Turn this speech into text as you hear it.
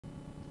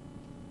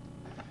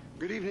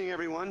Good evening,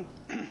 everyone,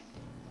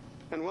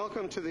 and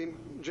welcome to the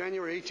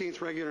January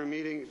 18th regular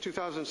meeting,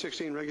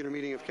 2016 regular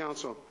meeting of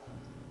Council.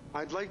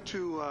 I'd like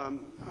to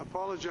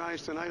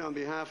apologize tonight on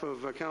behalf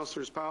of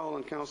Councillors Powell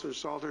and Councillor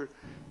Salter.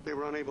 They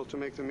were unable to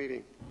make the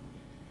meeting.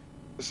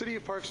 The City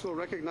of Parksville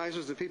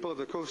recognizes the people of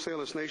the Coast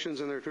Salish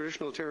Nations and their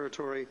traditional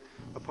territory,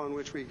 upon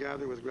which we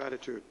gather with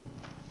gratitude.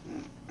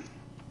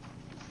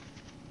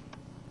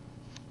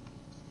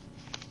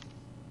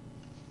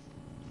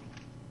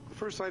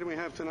 The first item we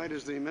have tonight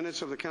is the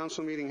minutes of the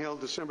council meeting held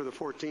December the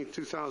 14th,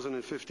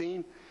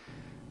 2015.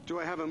 Do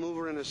I have a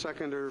mover and a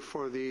seconder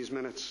for these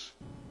minutes?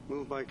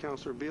 Moved by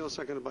Councillor Beale,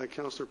 seconded by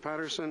Councillor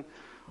Patterson.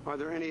 Are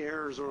there any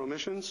errors or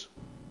omissions?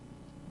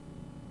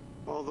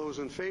 All those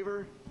in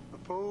favor?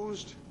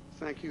 Opposed?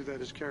 Thank you.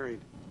 That is carried.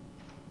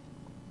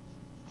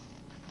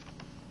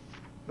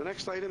 The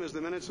next item is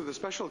the minutes of the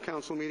special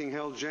council meeting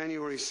held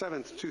January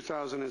 7th,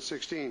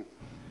 2016.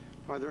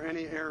 Are there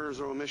any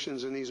errors or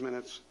omissions in these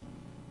minutes?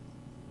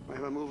 I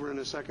have a mover and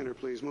a seconder,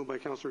 please. Moved by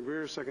Councillor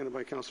Greer, seconded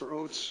by Councillor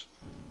Oates.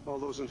 All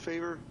those in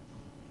favor?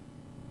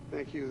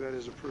 Thank you. That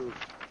is approved.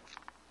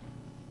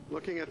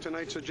 Looking at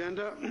tonight's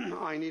agenda,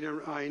 I need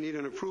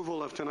an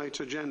approval of tonight's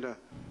agenda.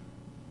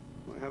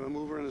 I have a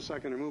mover and a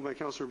seconder. Moved by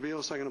Councillor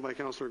Beale, seconded by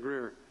Councillor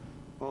Greer.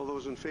 All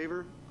those in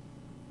favor?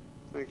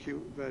 Thank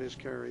you. That is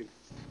carried.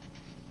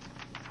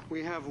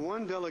 We have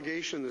one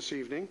delegation this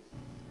evening,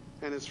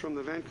 and it's from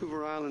the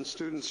Vancouver Island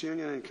Students'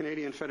 Union and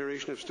Canadian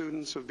Federation of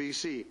Students of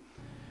BC.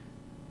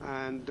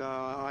 And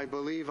I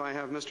believe I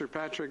have Mr.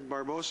 Patrick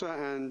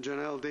Barbosa and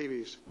Janelle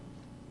Davies.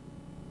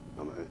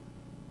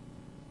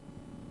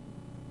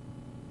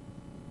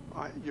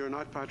 You're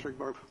not Patrick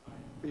Barbosa?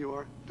 You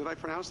are? Did I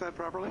pronounce that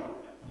properly?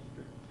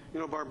 You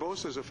know,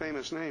 Barbosa is a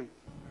famous name.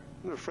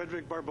 You know,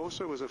 Frederick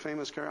Barbosa was a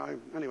famous character.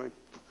 Anyway,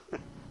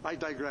 I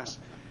digress.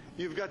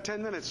 You've got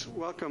 10 minutes.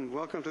 Welcome.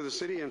 Welcome to the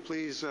city, and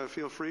please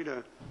feel free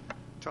to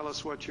tell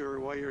us why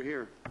you're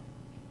here.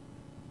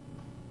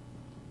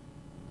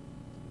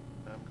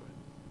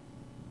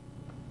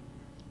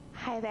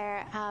 Hi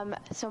there.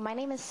 So my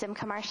name is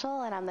Simka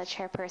Marshall, and I'm the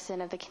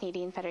chairperson of the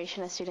Canadian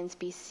Federation of Students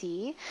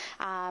BC.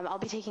 I'll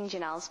be taking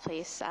Janelle's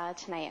place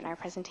tonight in our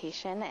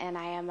presentation, and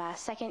I am a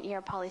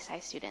second-year poli-sci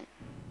student.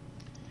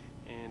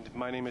 And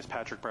my name is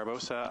Patrick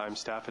Barbosa. I'm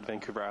staff at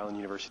Vancouver Island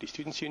University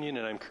Students' Union,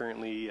 and I'm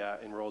currently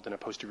enrolled in a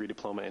post-degree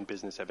diploma in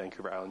business at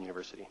Vancouver Island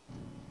University.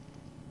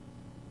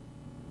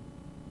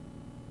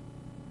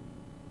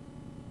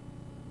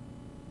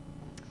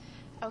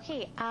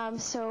 Okay,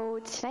 so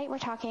tonight we're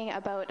talking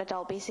about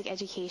adult basic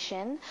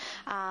education,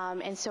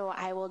 and so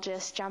I will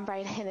just jump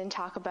right in and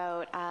talk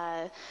about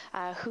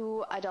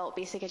who adult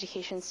basic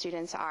education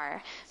students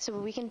are. So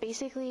we can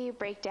basically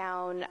break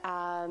down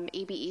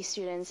ABE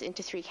students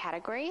into three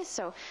categories.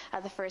 So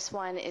the first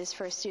one is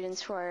for students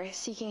who are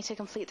seeking to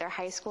complete their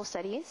high school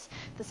studies.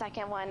 The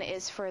second one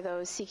is for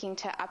those seeking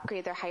to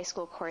upgrade their high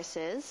school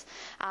courses.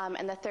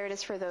 And the third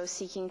is for those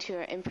seeking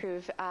to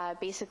improve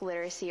basic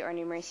literacy or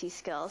numeracy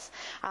skills.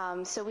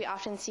 So we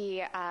often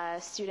see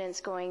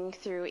students going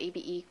through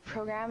ABE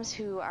programs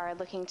who are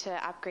looking to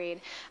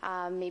upgrade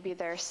maybe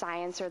their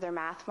science or their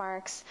math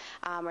marks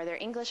or their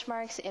English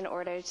marks in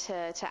order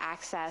to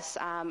access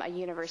a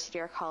university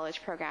or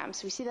college program.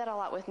 So we see that a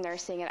lot with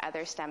nursing and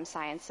other STEM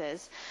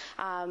sciences.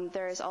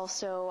 There's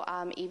also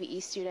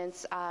ABE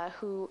students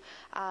who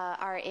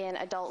are in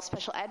adult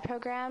special ed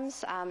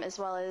programs as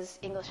well as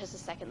English as a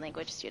second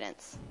language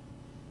students.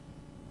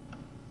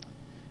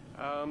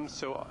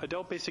 So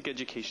adult basic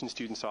education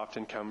students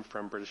often come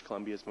from British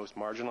Columbia's most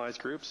marginalized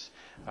groups.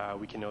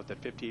 We can note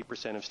that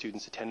 58% of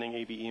students attending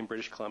ABE in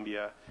British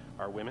Columbia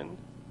are women.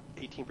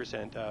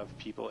 18% of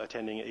people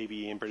attending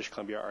ABE in British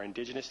Columbia are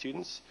Indigenous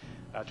students.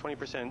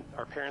 20%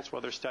 are parents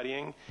while they're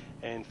studying,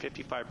 and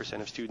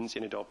 55% of students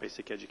in adult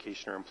basic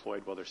education are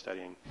employed while they're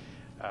studying.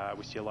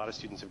 We see a lot of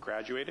students have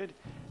graduated,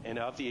 and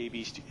of the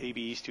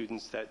ABE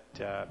students that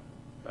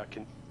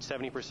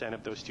 70%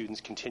 of those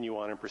students continue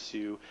on and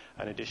pursue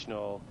an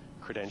additional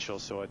credential,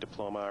 so a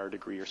diploma or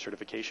degree or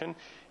certification.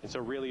 And so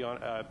really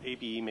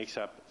ABE makes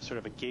up sort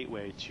of a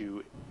gateway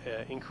to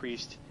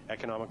increased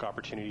economic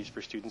opportunities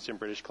for students in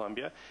British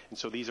Columbia. And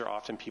so these are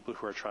often people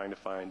who are trying to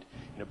find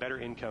better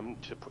income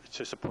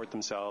to support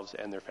themselves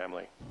and their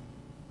family.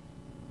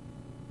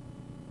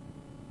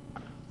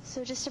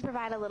 So just to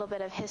provide a little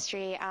bit of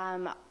history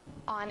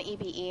on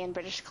ABE in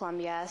British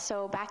Columbia.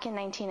 So back in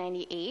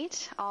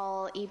 1998,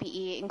 all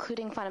ABE,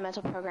 including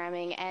fundamental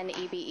programming and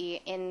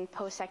ABE in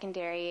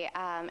post-secondary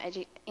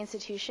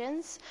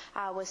institutions,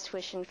 was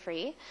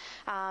tuition-free.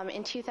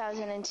 In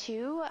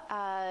 2002,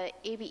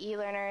 ABE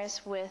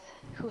learners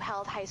who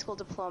held high school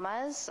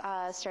diplomas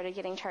started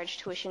getting charged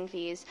tuition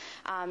fees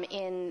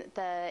in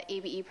the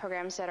ABE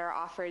programs that are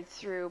offered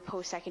through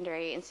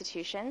post-secondary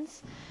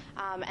institutions.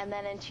 And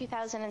then in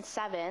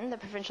 2007, the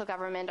provincial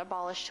government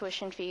abolished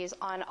tuition fees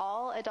on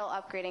all adult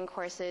upgrading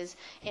courses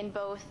in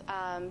both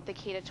the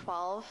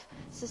K-12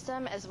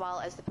 system as well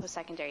as the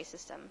post-secondary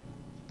system.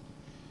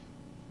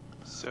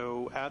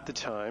 So at the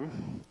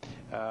time,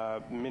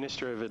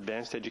 Minister of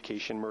Advanced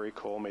Education Murray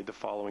Cole made the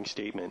following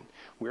statement: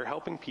 "We are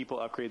helping people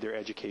upgrade their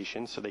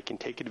education so they can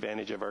take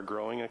advantage of our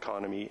growing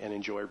economy and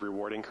enjoy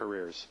rewarding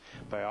careers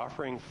by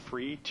offering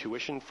free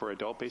tuition for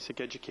adult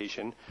basic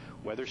education,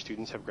 whether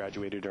students have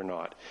graduated or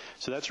not."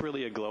 So that's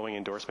really a glowing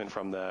endorsement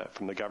from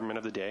the government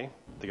of the day.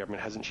 The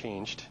government hasn't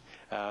changed,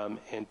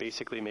 and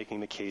basically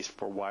making the case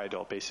for why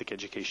adult basic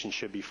education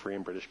should be free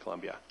in British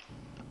Columbia.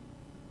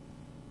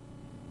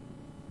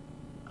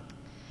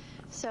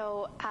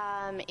 So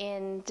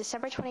in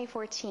December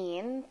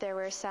 2014, there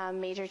were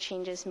some major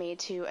changes made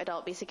to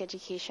adult basic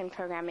education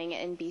programming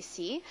in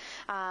BC.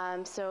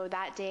 So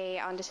that day,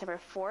 on December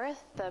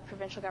 4th, the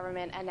provincial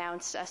government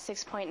announced a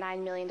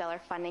 $6.9 million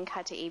funding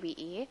cut to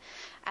ABE.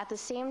 At the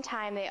same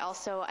time, they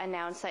also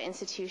announced that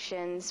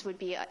institutions would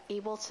be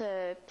able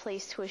to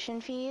place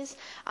tuition fees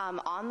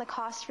on the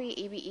cost-free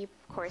ABE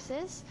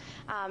courses,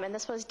 and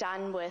this was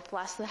done with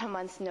less than a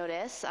month's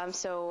notice.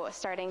 So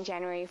starting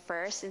January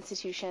 1st,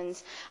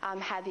 institutions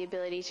had the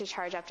ability to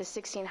charge up to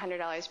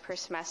 $1,600 per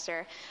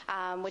semester,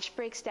 which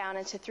breaks down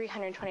into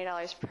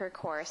 $320 per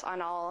course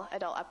on all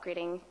adult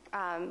upgrading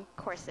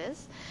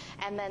courses.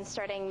 And then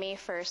starting May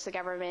 1st, the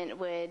government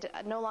would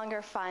no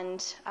longer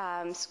fund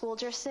school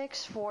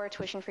districts for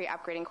tuition-free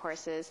upgrading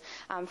courses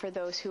for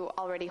those who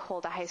already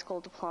hold a high school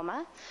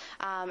diploma.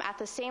 At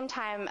the same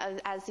time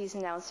as these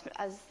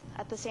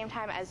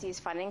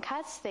funding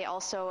cuts, they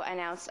also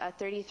announced a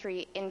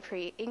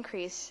 33%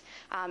 increase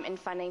in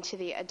funding to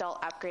the adult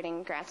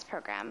upgrading grants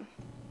program.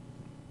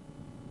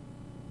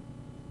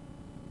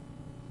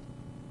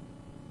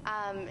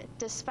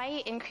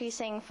 Despite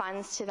increasing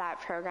funds to that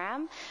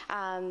program,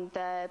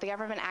 the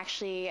government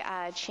actually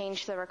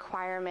changed the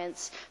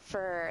requirements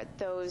for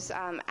those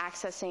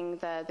accessing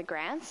the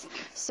grants.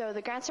 So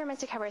the grants are meant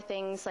to cover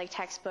things like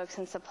textbooks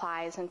and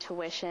supplies and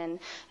tuition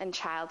and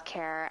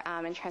childcare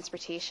and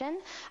transportation,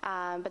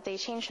 but they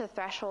changed the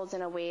thresholds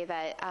in a way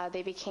that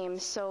they became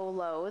so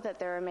low that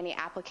there are many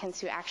applicants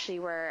who actually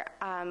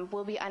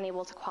will be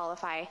unable to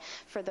qualify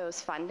for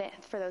those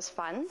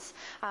funds.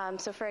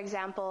 So for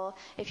example,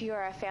 if you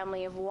are a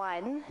family of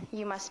one,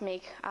 you must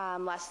make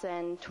less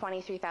than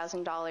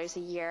 $23,000 a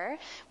year,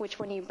 which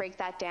when you break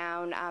that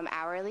down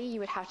hourly, you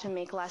would have to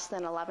make less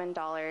than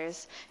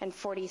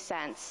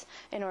 $11.40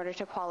 in order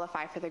to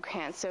qualify for the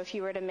grant. So if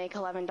you were to make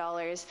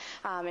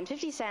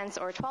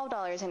 $11.50 or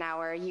 $12 an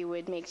hour, you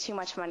would make too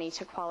much money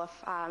to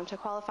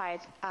qualify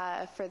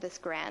for this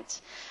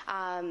grant.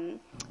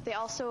 They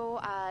also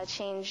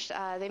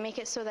they make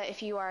it so that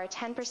if you are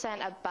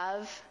 10%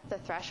 above the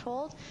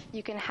threshold,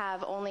 you can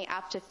have only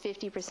up to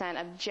 50%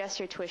 of just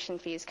your tuition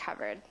fees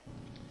covered.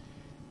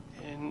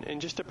 And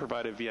just to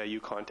provide a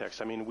VIU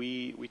context, I mean,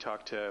 we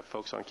talk to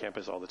folks on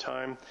campus all the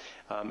time,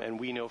 and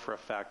we know for a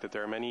fact that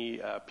there are many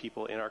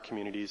people in our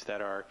communities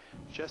that are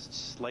just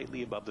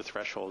slightly above the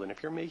threshold. And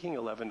if you're making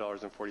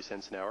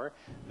 $11.40 an hour,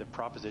 the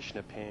proposition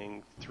of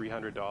paying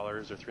 $300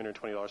 or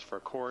 $320 for a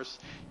course,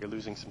 you're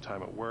losing some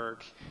time at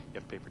work, you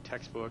have to pay for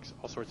textbooks,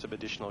 all sorts of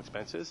additional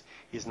expenses,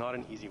 is not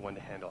an easy one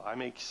to handle. I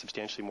make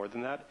substantially more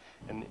than that,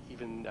 and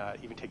even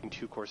taking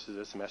 2 courses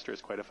a semester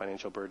is quite a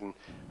financial burden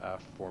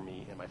for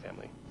me and my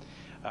family.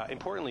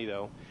 Importantly,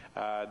 though,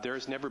 there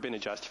has never been a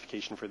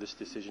justification for this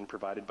decision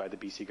provided by the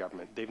BC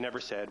government. They've never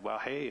said, well,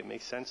 hey, it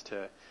makes sense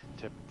to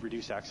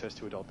reduce access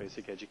to adult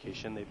basic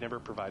education. They've never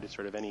provided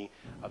sort of any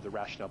of the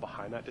rationale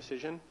behind that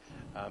decision.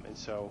 And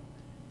so,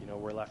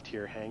 we're left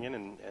here hanging,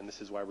 and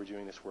this is why we're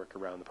doing this work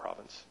around the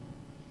province.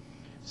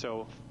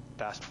 So,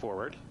 fast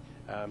forward.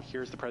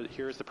 Here's the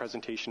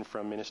presentation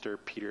from Minister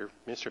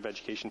of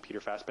Education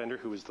Peter Fassbender,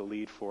 who is the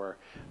lead for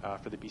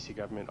the BC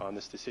government on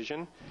this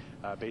decision,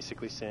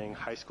 basically saying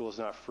high school is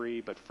not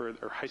free,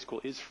 high school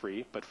is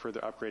free, but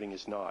further upgrading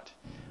is not.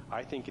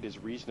 I think it is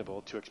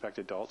reasonable to expect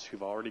adults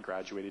who've already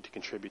graduated to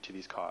contribute to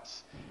these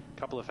costs. A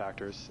couple of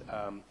factors.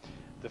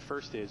 The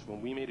first is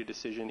when we made a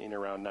decision in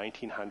around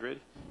 1900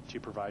 to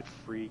provide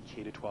free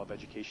K-12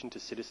 education to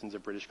citizens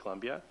of British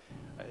Columbia,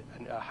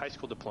 a high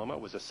school diploma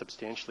was a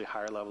substantially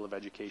higher level of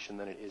education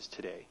than it is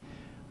today.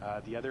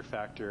 The other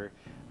factor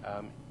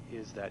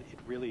is that it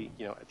really,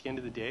 at the end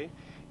of the day,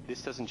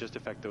 this doesn't just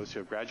affect those who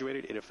have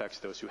graduated, it affects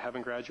those who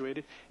haven't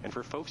graduated. And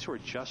for folks who are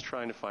just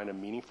trying to find a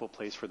meaningful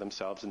place for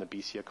themselves in the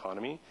BC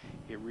economy,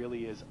 it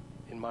really is,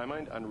 in my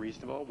mind,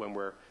 unreasonable when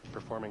we're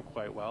performing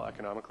quite well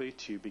economically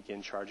to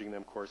begin charging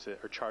them courses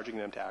or charging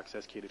them to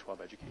access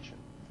K-12 education.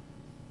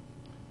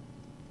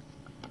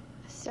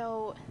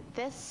 So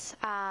this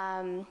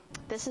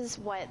is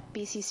what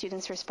BC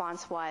students'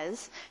 response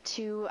was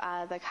to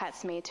the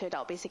cuts made to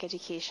adult basic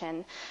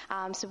education.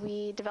 So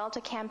we developed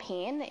a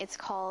campaign. It's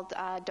called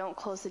Don't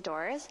Close the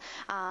Doors.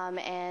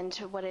 And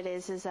what it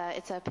is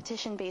it's a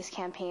petition-based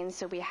campaign.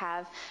 So we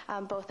have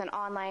both an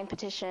online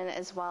petition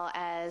as well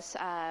as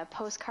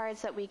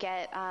postcards that we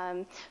get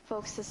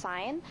folks to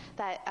sign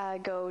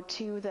that go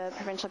to the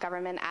provincial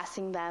government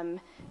asking them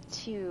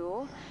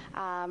to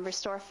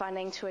restore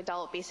funding to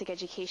adult basic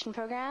education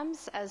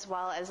programs, as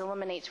well as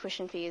eliminate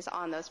tuition fees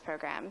on those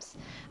programs.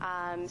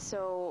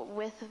 So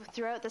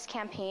throughout this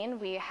campaign,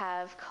 we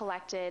have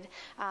collected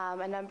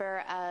a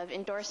number of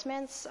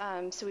endorsements.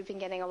 So we've been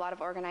getting a lot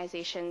of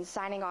organizations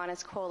signing on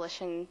as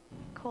coalition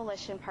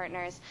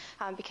partners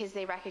because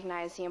they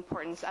recognize the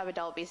importance of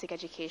adult basic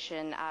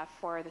education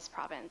for this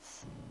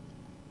province.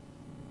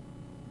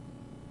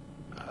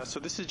 So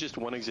this is just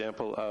one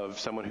example of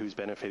someone who's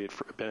benefited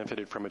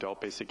from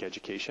adult basic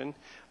education.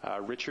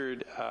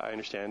 Richard, I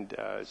understand,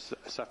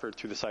 suffered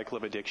through the cycle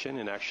of addiction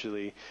and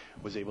actually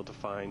was able to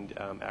find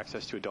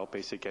access to adult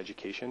basic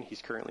education.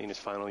 He's currently in his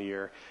final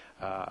year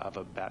of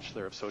a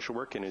Bachelor of Social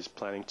Work and is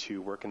planning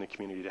to work in the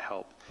community to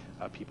help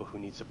people who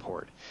need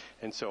support.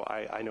 And so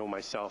I know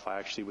myself, I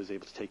actually was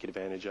able to take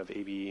advantage of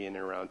ABE in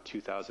around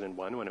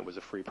 2001 when it was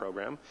a free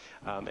program.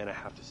 And I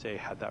have to say,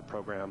 had that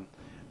program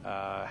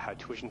had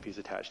tuition fees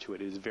attached to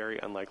it, it is very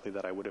unlikely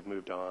that I would have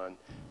moved on,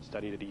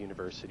 studied at a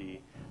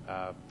university,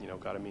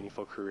 got a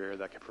meaningful career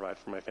that could provide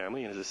for my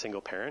family. And as a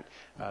single parent,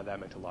 that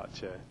meant a lot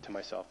to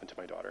myself and to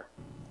my daughter.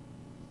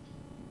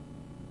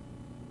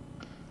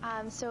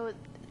 So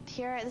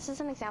here, this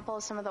is an example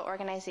of some of the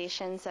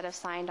organizations that have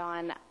signed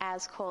on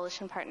as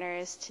coalition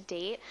partners to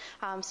date.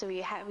 So we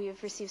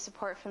have received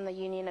support from the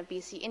Union of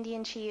BC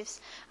Indian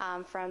Chiefs,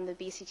 from the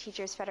BC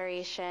Teachers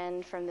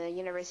Federation, from the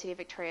University of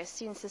Victoria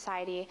Student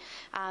Society.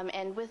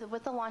 And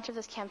with the launch of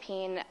this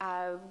campaign,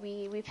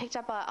 we picked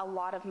up a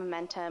lot of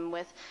momentum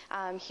with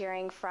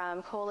hearing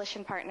from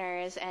coalition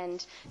partners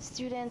and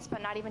students,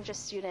 but not even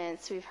just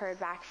students. We've heard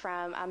back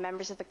from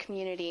members of the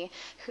community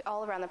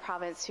all around the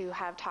province who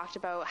have talked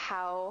about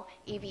how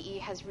ABE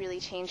has really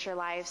changed their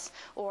lives,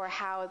 or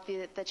how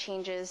the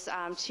changes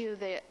to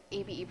the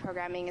ABE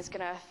programming is going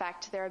to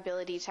affect their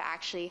ability to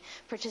actually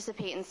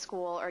participate in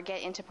school or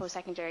get into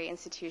post-secondary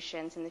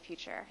institutions in the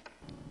future.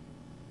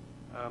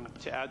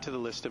 To add to the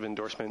list of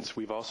endorsements,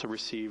 we've also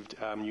received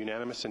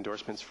unanimous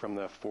endorsements from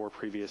the 4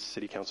 previous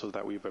city councils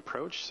that we've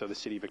approached. So the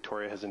City of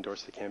Victoria has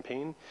endorsed the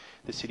campaign,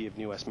 the City of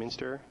New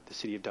Westminster, the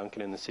City of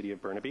Duncan, and the City of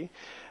Burnaby.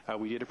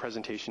 We did a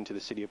presentation to the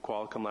City of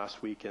Qualicum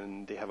last week,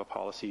 and they have a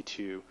policy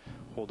to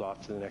hold off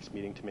to the next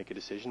meeting to make a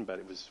decision, but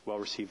it was well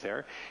received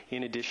there.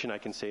 In addition, I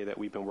can say that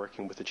we've been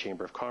working with the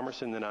Chamber of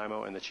Commerce in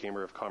Nanaimo and the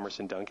Chamber of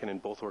Commerce in Duncan,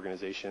 and both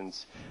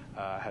organizations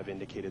have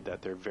indicated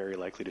that they're very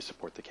likely to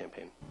support the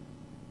campaign.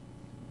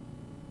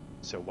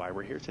 So why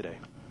we're here today.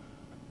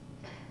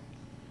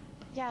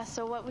 Yeah,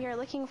 so what we are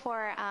looking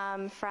for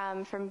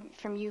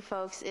from you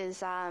folks is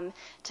to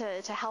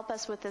help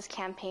us with this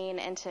campaign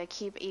and to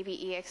keep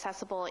ABE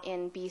accessible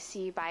in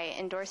BC by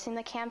endorsing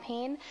the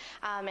campaign.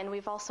 And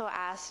we've also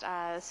asked,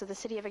 so the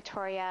City of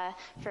Victoria,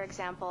 for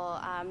example,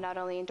 not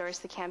only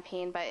endorsed the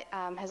campaign, but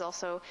has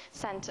also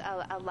sent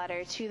a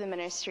letter to the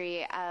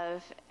Ministry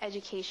of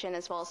Education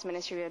as well as the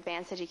Ministry of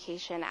Advanced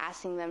Education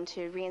asking them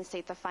to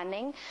reinstate the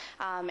funding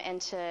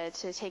and to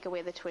take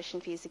away the tuition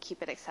fees to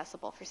keep it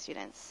accessible for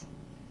students.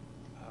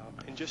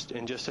 And just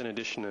an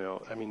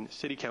additional,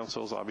 city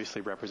councils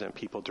obviously represent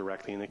people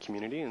directly in the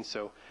community, and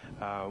so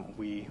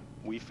we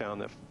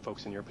found that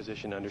folks in your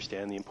position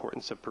understand the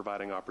importance of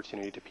providing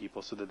opportunity to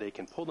people so that they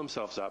can pull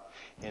themselves up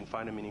and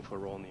find a meaningful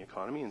role in the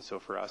economy. And so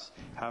for us,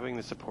 having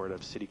the support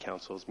of city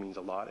councils means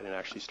a lot, and it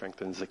actually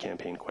strengthens the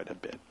campaign quite a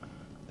bit.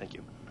 Thank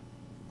you.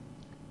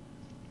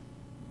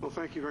 Well,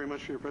 thank you very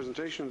much for your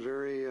presentation.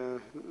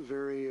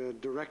 Very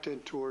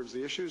directed towards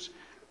the issues.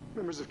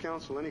 Members of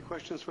council, any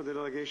questions for the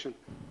delegation?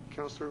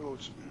 Councillor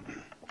Oates.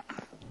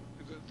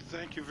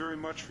 Thank you very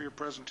much for your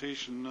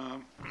presentation.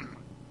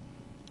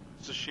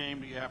 It's a shame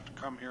that you have to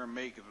come here and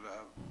make it,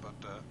 but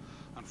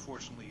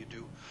unfortunately you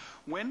do.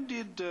 When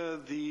did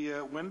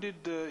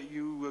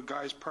you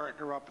guys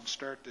partner up and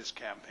start this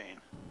campaign?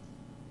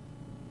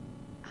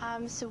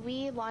 So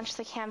we launched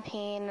the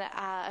campaign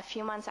a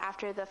few months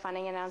after the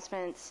funding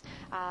announcements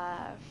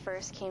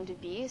first came to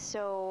be.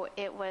 So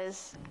it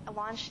was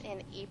launched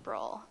in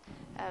April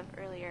of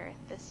earlier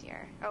this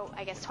year. Oh,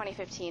 I guess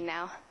 2015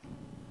 now.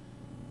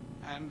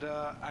 And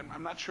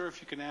I'm not sure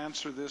if you can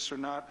answer this or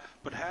not,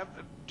 but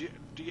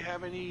do you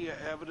have any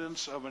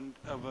evidence of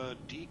a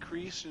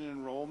decrease in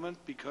enrollment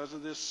because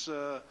of this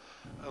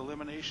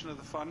elimination of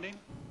the funding?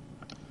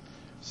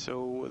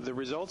 So the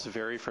results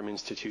vary from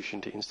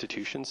institution to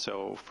institution.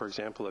 So, for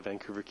example, at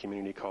Vancouver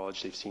Community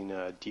College, they've seen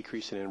a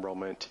decrease in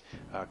enrollment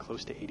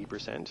close to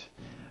 80%.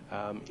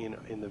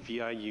 In the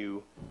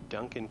VIU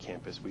Duncan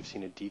campus, we've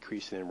seen a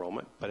decrease in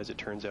enrollment, but as it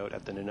turns out,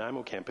 at the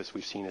Nanaimo campus,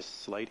 we've seen a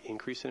slight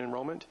increase in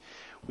enrollment.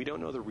 We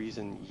don't know the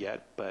reason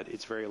yet, but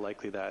it's very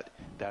likely that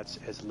that's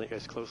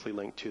as closely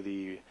linked to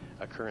the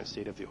current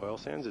state of the oil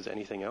sands as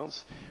anything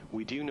else.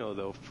 We do know,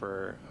 though,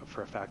 for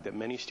a fact that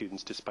many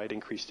students, despite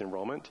increased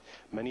enrollment,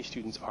 many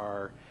students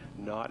are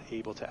not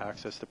able to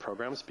access the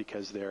programs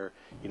because they're,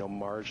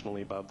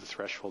 marginally above the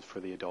threshold for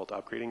the adult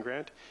upgrading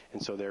grant,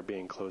 and so they're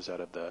being closed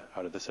out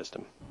of the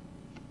system.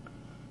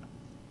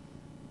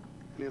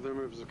 Any other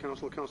members of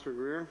council? Councillor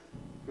Greer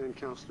and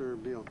Councillor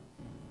Beale.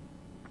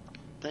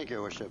 Thank you,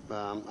 Your Worship.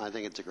 I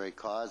think it's a great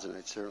cause, and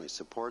I certainly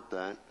support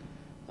that.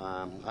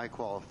 I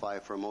qualify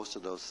for most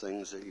of those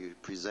things that you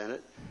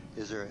presented.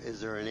 Is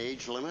there an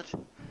age limit?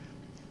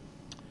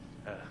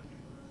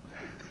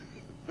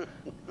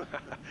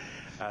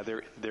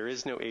 There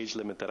is no age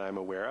limit that I'm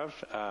aware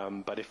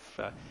of, but if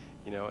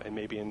and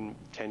maybe in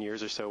 10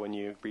 years or so when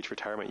you reach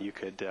retirement, you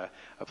could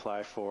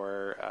apply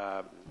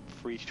for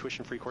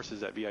tuition-free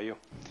courses at VIU.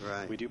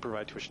 Right. We do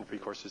provide tuition-free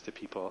courses to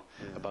people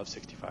above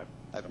 65.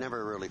 I've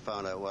never really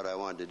found out what I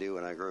wanted to do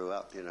when I grew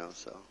up,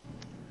 so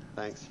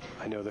thanks.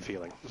 I know the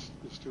feeling.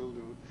 You still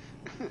do.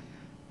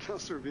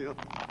 Councillor Beale.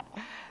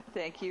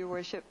 Thank you, Your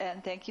Worship,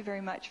 and thank you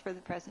very much for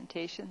the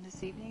presentation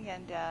this evening.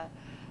 And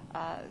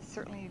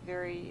certainly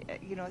very,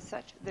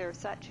 there are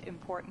such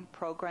important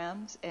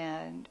programs,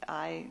 and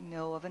I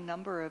know of a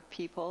number of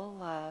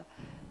people,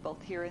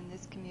 both here in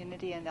this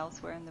community and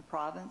elsewhere in the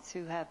province,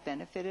 who have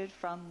benefited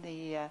from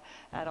the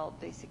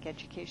adult basic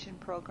education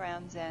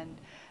programs,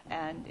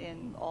 and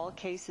in all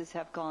cases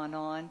have gone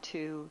on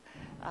to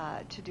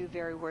do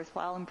very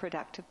worthwhile and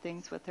productive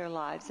things with their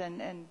lives.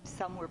 And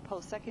some were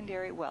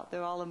post-secondary. Well,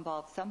 they're all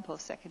involved some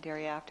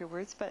post-secondary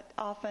afterwards, but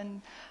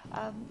often,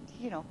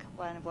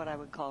 kind of what I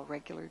would call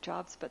regular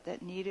jobs, but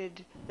that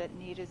needed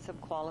some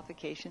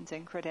qualifications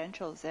and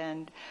credentials.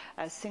 And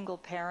as single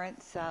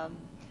parents,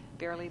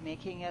 barely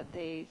making it,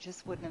 they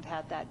just wouldn't have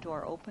had that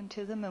door open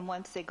to them. And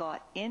once they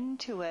got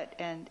into it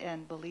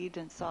and believed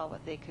and saw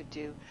what they could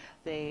do,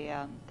 they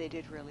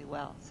did really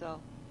well.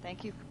 So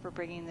thank you for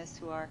bringing this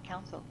to our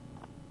council.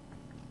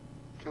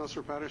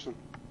 Councillor Patterson.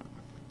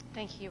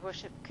 Thank you, Your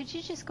Worship. Could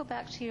you just go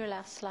back to your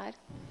last slide?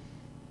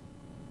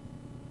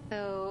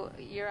 So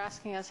you're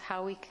asking us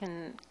how we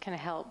can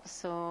help.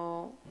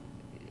 So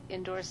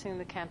endorsing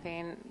the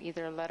campaign,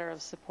 either a letter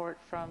of support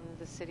from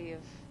the city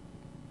of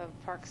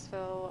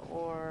Parksville,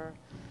 or,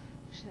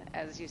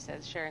 as you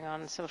said, sharing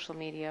on social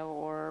media,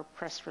 or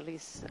press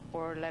release,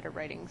 or letter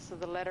writing. So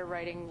the letter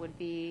writing would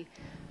be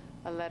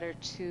a letter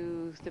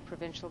to the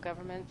provincial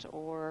government,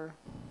 or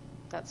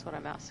that's what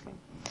I'm asking.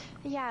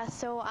 Yeah,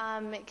 so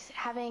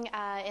having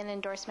an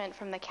endorsement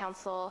from the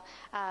council,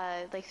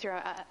 through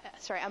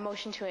a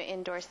motion to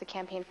endorse the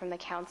campaign from the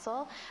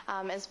council,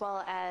 as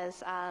well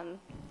as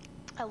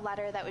a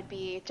letter that would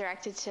be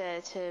directed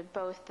to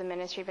both the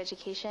Ministry of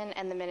Education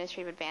and the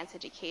Ministry of Advanced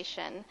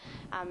Education,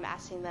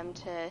 asking them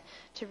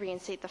to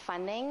reinstate the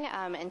funding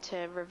and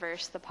to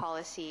reverse the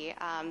policy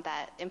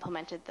that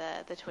implemented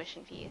the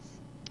tuition fees.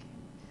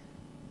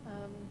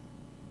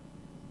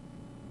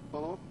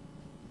 Follow-up?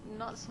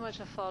 Not so much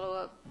a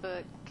follow-up,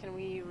 but can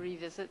we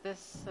revisit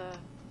this?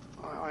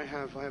 I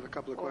have a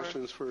couple of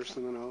questions first,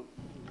 and then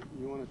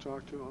you want to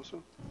talk too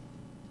also?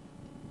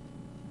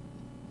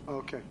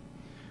 Okay.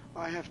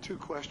 I have two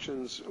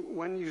questions.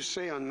 When you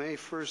say on May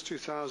 1st,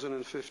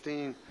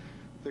 2015,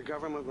 the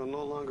government will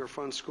no longer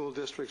fund school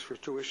districts for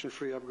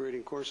tuition-free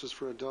upgrading courses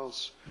for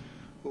adults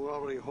who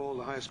already hold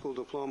a high school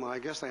diploma, I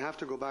guess they have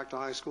to go back to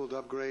high school to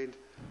upgrade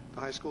the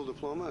high school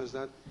diploma. Is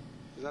that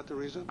the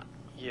reason?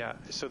 Yeah,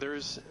 so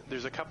there's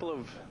a couple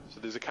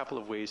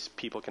of ways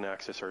people can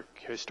access, or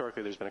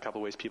historically there's been a couple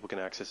of ways people can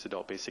access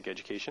adult basic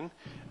education.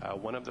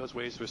 One of those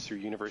ways was through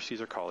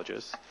universities or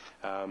colleges,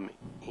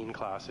 in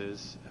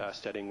classes,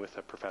 studying with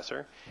a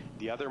professor.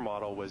 The other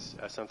model was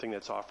something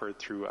that's offered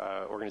through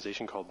an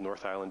organization called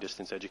North Island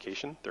Distance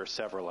Education. There are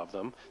several of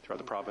them throughout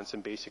the province,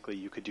 and basically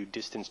you could do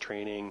distance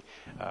training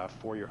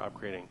for your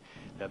upgrading.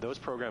 Now those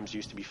programs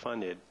used to be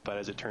funded, but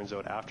as it turns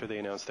out, after the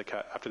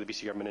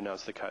BC government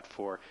announced the cut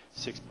for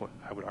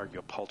I would argue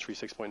a paltry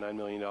 $6.9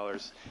 million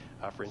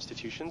for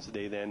institutions,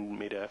 they then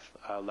made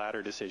a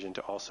latter decision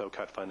to also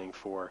cut funding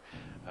for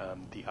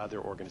the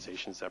other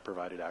organizations that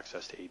provided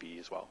access to ABE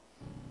as well.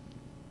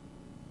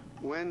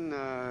 When,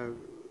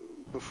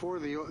 before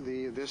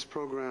this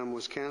program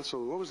was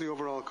canceled, what was the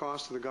overall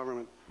cost to the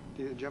government?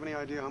 Do you have any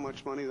idea how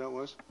much money that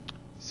was?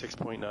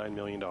 $6.9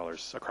 million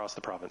across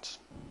the province.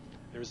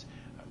 There's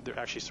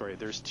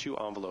two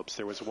envelopes.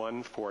 There was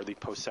one for the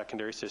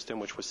post-secondary system,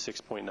 which was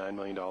 $6.9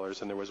 million,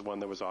 and there was one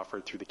that was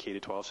offered through the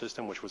K-12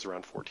 system, which was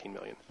around $14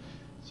 million.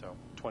 So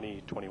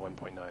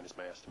 21.9 is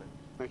my estimate.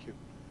 Thank you.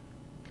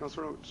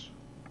 Councillor Oates.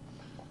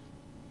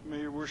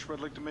 Your Worship, I'd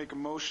like to make a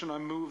motion. I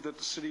move that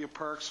the City of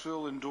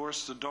Parksville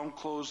endorse the Don't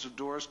Close the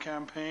Doors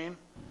campaign,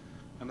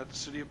 and that the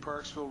City of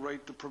Parksville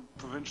write the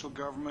provincial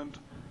government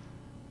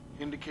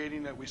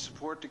indicating that we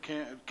support the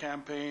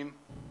campaign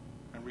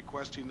and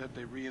requesting that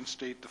they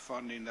reinstate the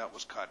funding that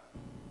was cut.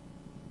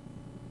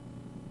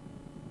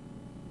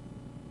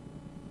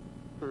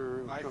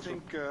 I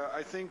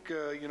think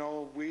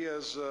we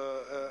as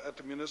at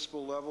the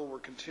municipal level, we're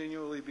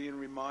continually being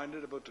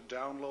reminded about the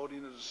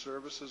downloading of the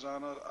services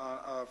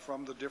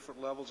from the different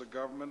levels of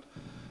government.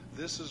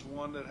 This is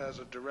one that has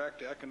a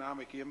direct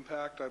economic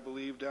impact, I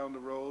believe, down the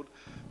road.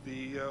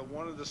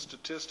 One of the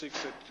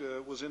statistics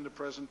that was in the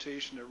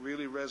presentation that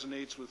really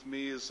resonates with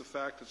me is the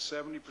fact that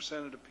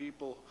 70% of the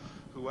people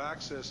who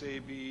access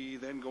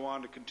ABE then go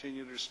on to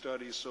continue their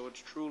studies. So it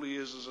truly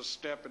is a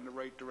step in the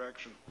right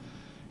direction.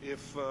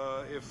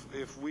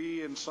 if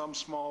we in some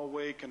small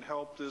way can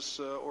help this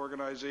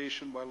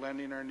organization by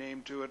lending our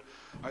name to it,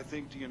 I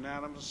think the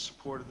unanimous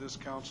support of this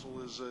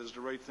council is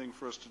the right thing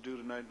for us to do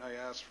tonight. And I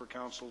ask for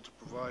council to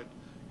provide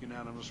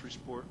unanimous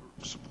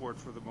support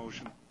for the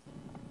motion.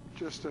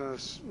 Just a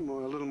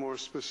little more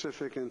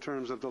specific in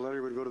terms of the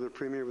letter would go to the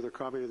Premier with a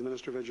copy of the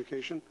Minister of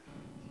Education.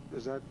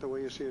 Is that the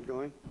way you see it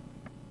going?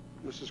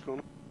 Mrs.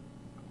 Coleman?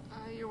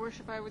 Your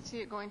Worship, I would see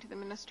it going to the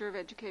Minister of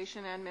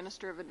Education and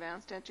Minister of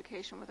Advanced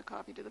Education with a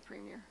copy to the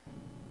Premier.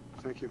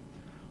 Thank you.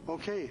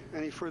 Okay,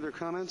 any further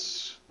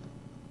comments?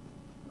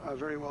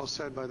 Very well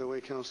said, by the way,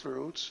 Councillor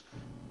Oates.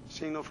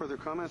 Seeing no further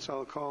comments,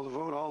 I'll call the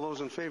vote. All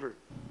those in favour?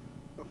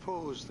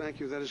 Opposed? Thank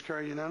you. That is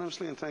carried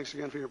unanimously, and thanks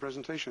again for your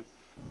presentation.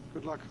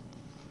 Good luck.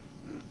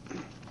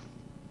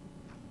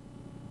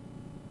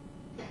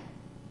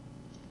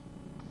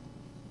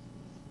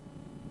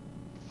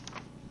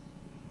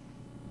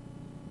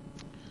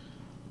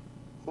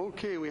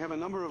 Okay, we have a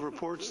number of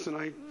reports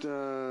tonight,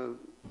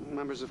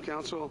 members of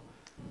council,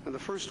 and the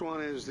first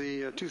one is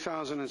the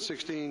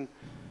 2016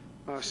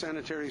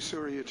 sanitary,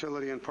 sewer,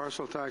 utility, and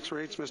parcel tax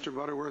rates. Mr.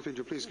 Butterworth, would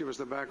you please give us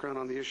the background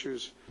on the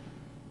issues?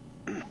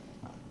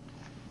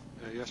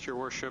 Yes, Your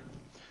Worship.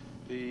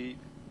 The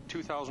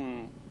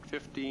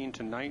 2015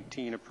 to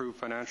 19 approved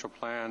financial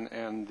plan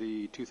and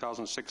the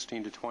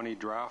 2016 to 20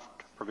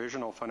 draft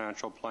provisional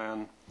financial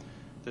plan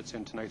that's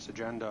in tonight's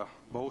agenda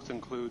both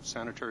include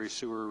sanitary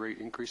sewer rate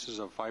increases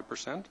of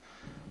 5%.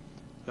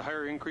 The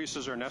higher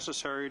increases are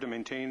necessary to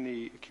maintain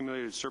the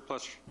accumulated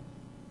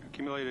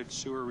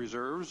sewer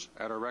reserves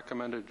at a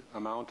recommended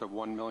amount of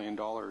 $1 million.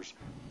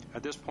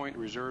 At this point,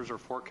 reserves are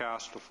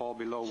forecast to fall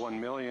below $1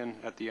 million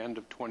at the end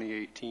of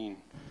 2018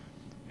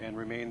 and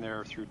remain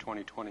there through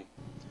 2020.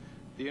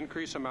 The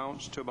increase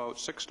amounts to about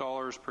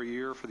 $6 per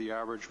year for the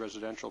average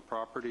residential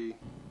property,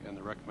 and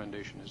the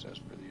recommendation is as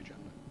per the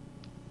agenda.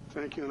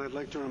 Thank you, and I'd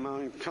like to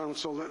remind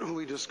Council that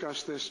we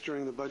discussed this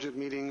during the budget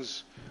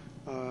meetings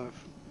a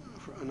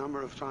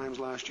number of times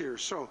last year.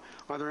 So,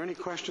 are there any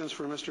questions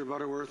for Mr.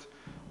 Butterworth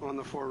on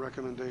the four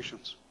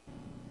recommendations?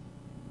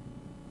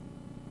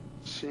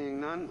 Seeing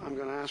none, I'm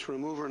going to ask for a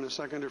mover and a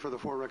seconder for the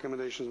four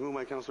recommendations. Moved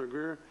by Councillor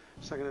Greer,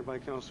 seconded by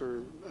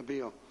Councillor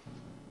Beale.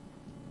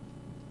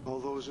 All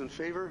those in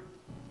favour?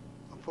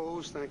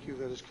 Opposed? Thank you.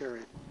 That is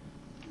carried.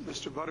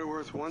 Mr.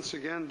 Butterworth, once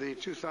again, the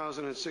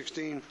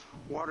 2016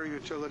 water,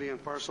 utility,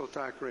 and parcel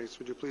tax rates.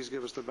 Would you please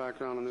give us the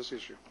background on this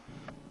issue?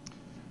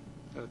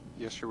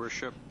 Yes, Your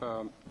Worship.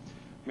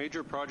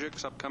 Major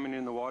projects upcoming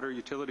in the Water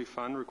Utility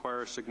Fund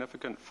require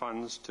significant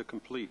funds to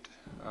complete.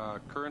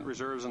 Current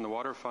reserves in the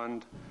Water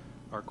Fund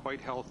are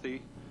quite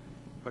healthy,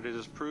 but it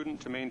is prudent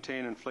to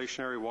maintain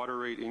inflationary water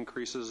rate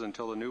increases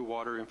until the new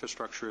water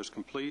infrastructure is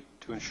complete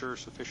to ensure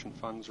sufficient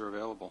funds are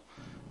available.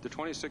 The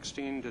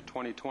 2016 to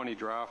 2020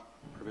 draft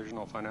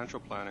provisional financial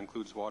plan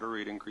includes water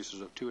rate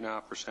increases of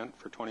 2.5%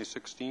 for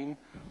 2016.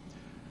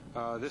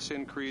 This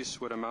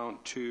increase would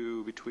amount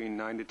to between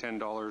 $9 to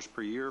 $10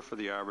 per year for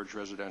the average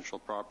residential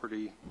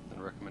property,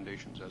 and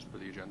recommendations as per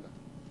the agenda.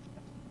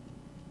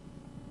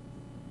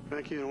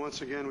 Thank you. And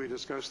once again, we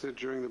discussed it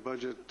during the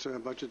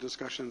budget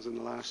discussions in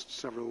the last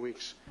several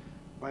weeks.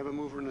 I have a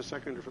mover and a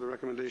seconder for the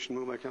recommendation.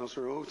 Moved by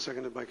Councillor Oates,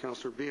 seconded by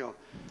Councillor Beale.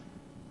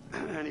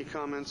 Any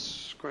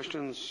comments,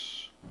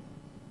 questions?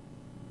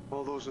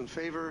 All those in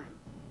favour?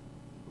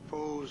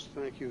 Opposed?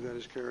 Thank you. That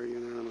is carried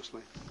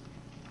unanimously.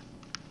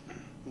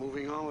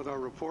 Moving on with our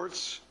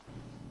reports,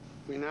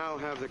 we now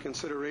have the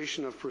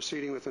consideration of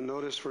proceeding with a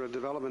notice for a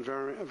development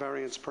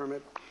variance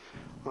permit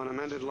on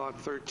amended Lot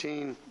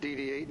 13,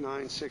 DD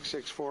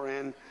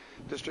 89664N,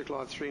 District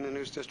Lot 3,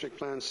 Nanoose District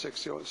Plan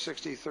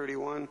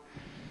 6031,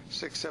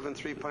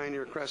 673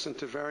 Pioneer Crescent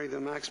to vary the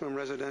maximum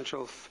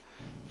residential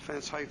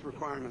fence height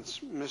requirements.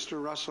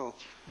 Mr. Russell,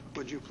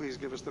 would you please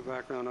give us the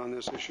background on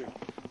this issue?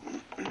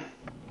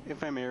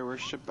 If I may, Your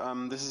Worship,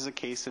 this is a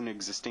case of an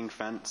existing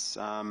fence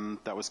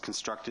that was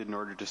constructed in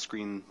order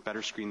to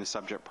better screen the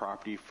subject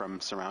property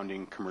from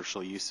surrounding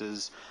commercial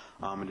uses.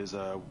 It is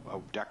a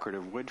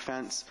decorative wood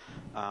fence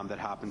that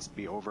happens to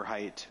be over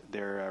height.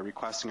 They're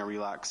requesting a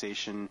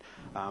relaxation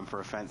for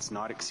a fence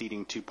not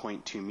exceeding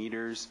 2.2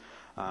 meters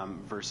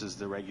versus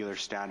the regular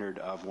standard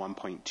of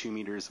 1.2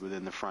 meters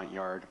within the front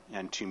yard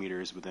and 2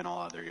 meters within all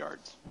other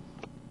yards.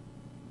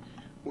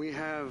 We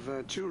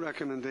have two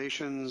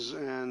recommendations,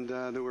 and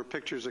there were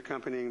pictures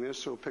accompanying this,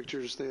 so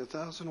pictures say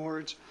 1,000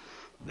 words.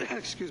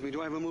 Excuse me. Do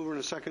I have a mover and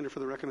a seconder for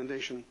the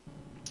recommendation?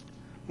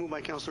 Moved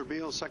by Councillor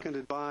Beale,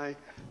 seconded by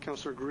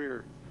Councillor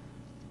Greer.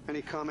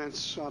 Any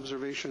comments,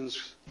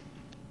 observations?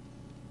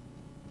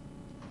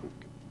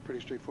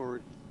 Pretty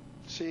straightforward.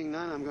 Seeing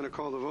none, I'm going to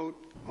call the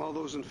vote. All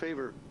those in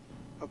favour?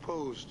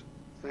 Opposed?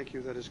 Thank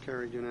you. That is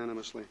carried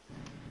unanimously.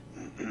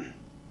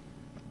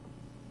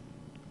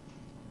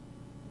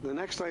 The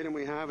next item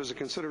we have is a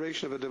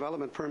consideration of a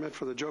development permit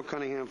for the Joe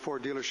Cunningham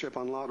Ford dealership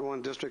on Lot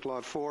 1, District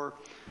Lot 4,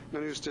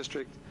 Nanoose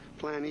District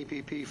Plan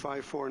EPP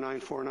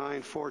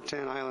 54949,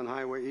 410 Island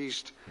Highway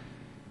East.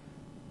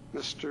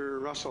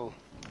 Mr. Russell.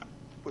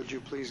 would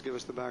you please give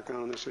us the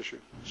background on this issue?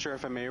 Sure,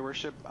 if I may, Your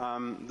Worship.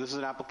 This is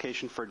an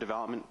application for a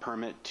development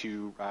permit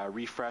to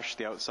refresh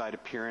the outside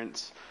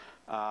appearance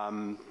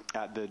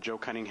at the Joe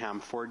Cunningham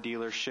Ford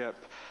dealership,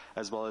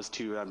 as well as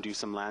to do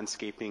some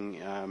landscaping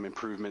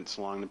improvements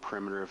along the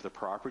perimeter of the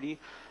property.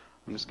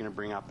 I'm just going to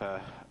bring up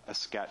a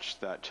sketch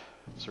that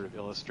sort of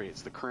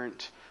illustrates the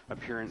current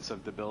appearance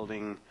of the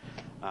building,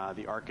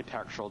 the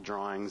architectural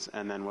drawings,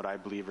 and then what I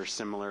believe are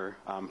similar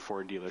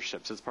Ford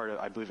dealerships. It's part of,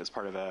 I believe it's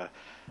part of a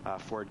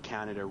Ford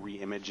Canada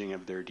re-imaging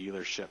of their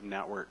dealership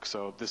network.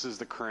 So this is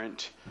the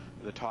current,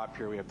 at the top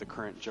here we have the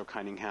current Joe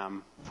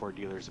Cunningham Ford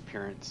dealer's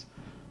appearance.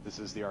 This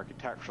is the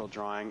architectural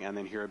drawing, and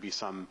then here would be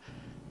some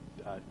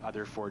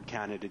other Ford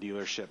Canada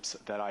dealerships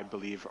that I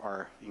believe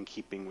are in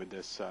keeping with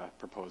this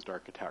proposed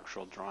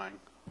architectural drawing.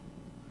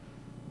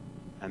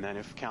 And then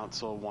if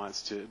council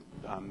wants to,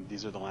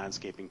 these are the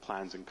landscaping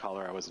plans in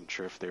color. I wasn't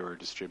sure if they were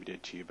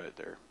distributed to you, but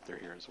they're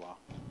here as well.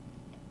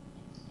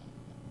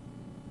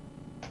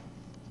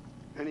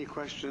 Any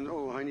questions?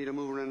 Oh, I need a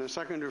mover and a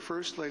seconder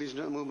first. Ladies and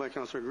gentlemen, moved by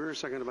Councillor Greer,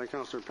 seconded by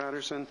Councillor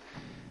Patterson.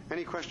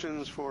 Any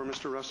questions for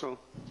Mr. Russell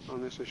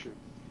on this issue?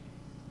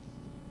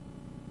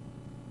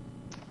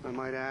 I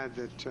might add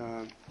that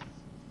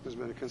there's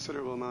been a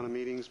considerable amount of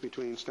meetings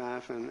between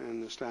staff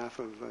and the staff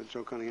of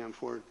Joe Cunningham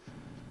Ford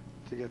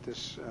to get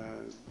this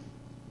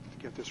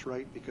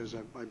right, because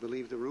I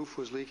believe the roof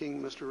was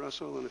leaking, Mr.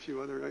 Russell, and a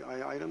few other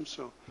items,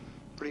 so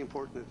pretty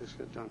important that this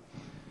get done.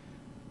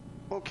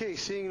 Okay,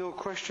 seeing no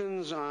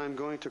questions, I'm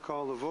going to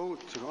call the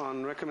vote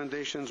on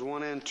recommendations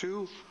 1 and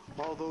 2.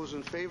 All those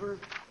in favor?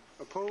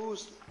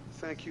 Opposed?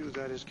 Thank you.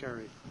 That is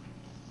carried.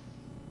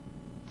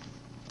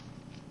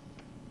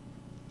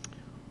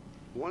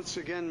 Once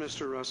again,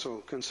 Mr.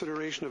 Russell,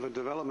 consideration of a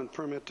development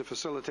permit to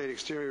facilitate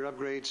exterior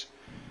upgrades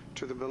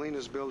to the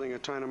Bolinas building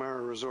at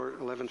Tinamara Resort,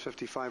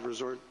 1155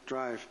 Resort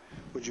Drive.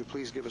 Would you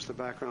please give us the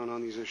background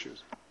on these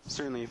issues?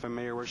 Certainly, if I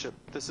may, Your Worship.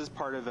 This is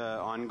part of an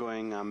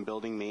ongoing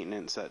building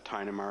maintenance at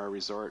Tinamara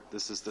Resort.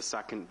 This is the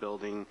second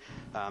building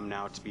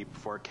now to be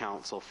before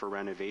council for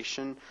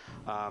renovation.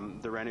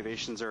 The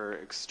renovations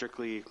are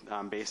strictly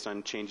based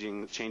on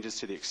changes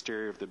to the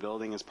exterior of the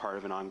building as part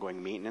of an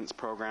ongoing maintenance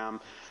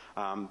program.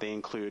 They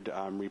include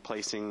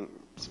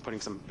putting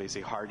some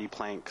basically hardy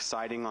plank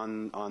siding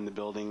on the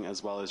building,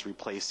 as well as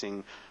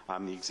replacing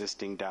the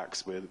existing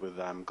decks with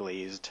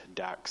glazed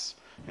decks,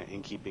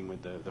 in keeping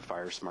with the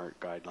Fire Smart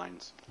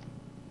guidelines.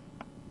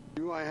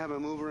 Do I have a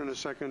mover and a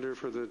seconder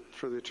for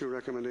the two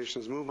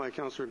recommendations? Moved by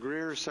Councillor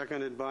Greer,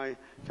 seconded by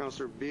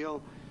Councillor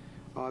Beale.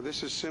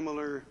 This is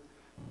similar,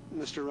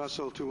 Mr.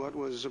 Russell, to what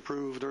was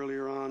approved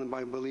earlier on,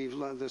 I believe,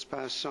 this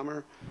past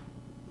summer.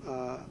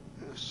 A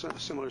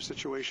similar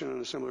situation in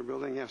a similar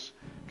building. Yes.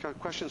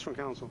 Questions from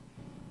council?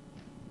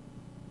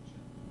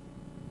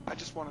 I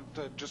just wanted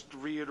to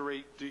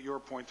reiterate your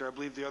point there. I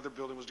believe the other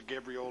building was the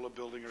Gabriola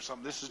building or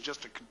something. This is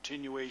just a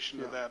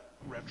continuation of that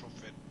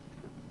retrofit.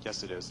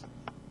 Yes, it is.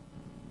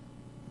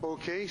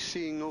 Okay,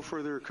 seeing no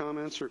further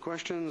comments or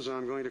questions,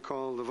 I'm going to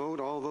call the vote.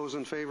 All those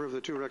in favor of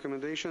the two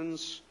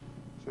recommendations?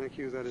 Thank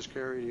you. That is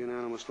carried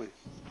unanimously.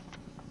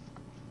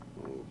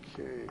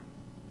 Okay.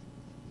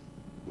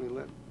 We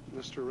let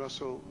Mr.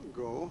 Russell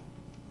go.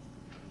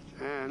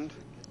 And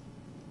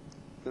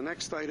the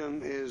next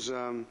item is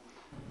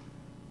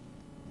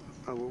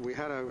we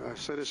had a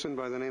citizen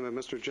by the name of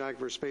Mr. Jack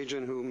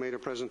Verspagen who made a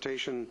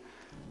presentation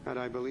at,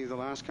 I believe, the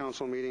last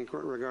council meeting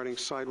regarding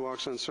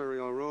sidewalks on Surrey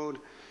Road.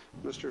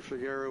 Mr.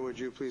 Figuera, would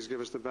you please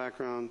give us the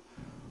background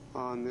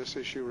on this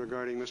issue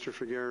regarding Mr.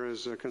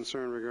 Figuera's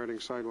concern regarding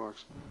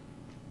sidewalks?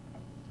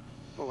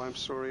 Oh, I'm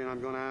sorry, and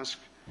I'm going to ask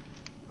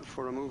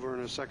for a mover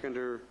and a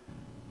seconder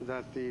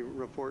that the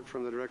report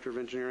from the Director of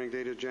Engineering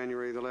dated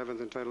January the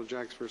 11th entitled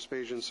Jack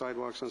Verspagen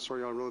Sidewalks on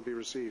Surrey Road be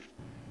received.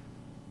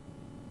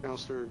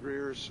 Councillor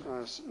Greer's,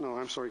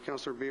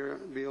 Councillor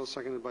Beale,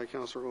 seconded by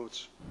Councillor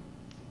Oates.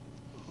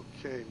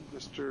 Okay,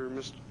 Mr.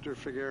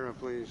 Figuera,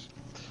 please.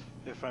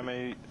 If I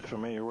may,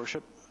 Your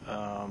Worship.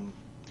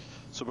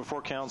 So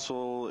before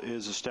council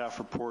is a staff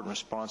report in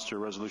response to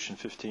Resolution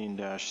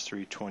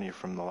 15-320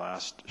 from the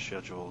last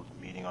scheduled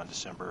meeting on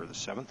December the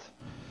 7th.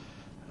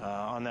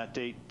 On that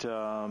date,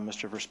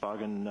 Mr.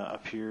 Verspagen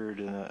appeared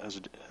as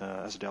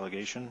a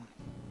delegation,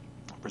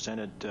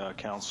 presented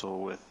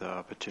council with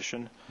a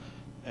petition,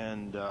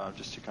 and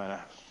just to kind of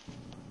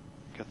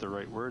get the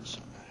right words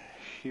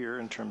here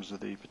in terms of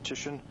the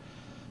petition.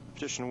 The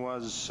petition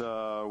was,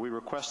 we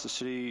request the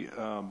city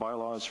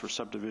bylaws for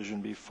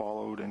subdivision be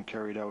followed and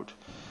carried out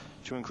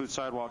to include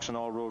sidewalks on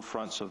all road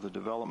fronts of the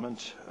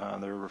development.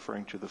 They're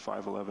referring to the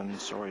 511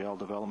 Soriel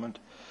development.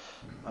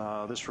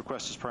 This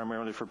request is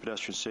primarily for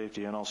pedestrian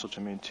safety and also to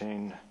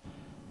maintain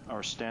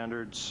our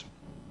standards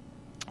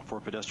for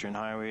pedestrian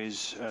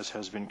highways, as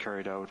has been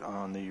carried out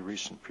on the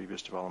recent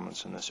previous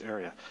developments in this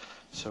area.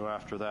 So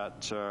after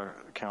that,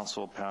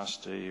 council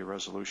passed a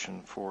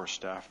resolution for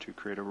staff to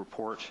create a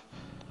report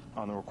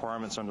on the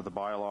requirements under the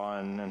bylaw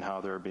and how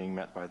they're being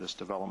met by this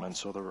development.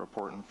 So the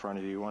report in front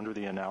of you under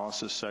the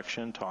analysis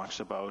section talks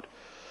about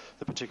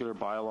the particular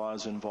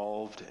bylaws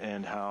involved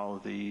and how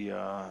the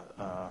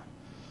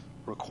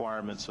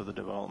requirements of the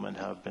development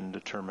have been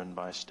determined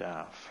by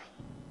staff.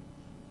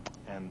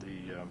 And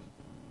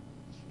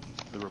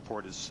the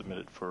report is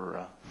submitted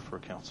for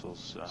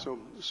council's.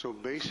 So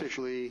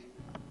basically,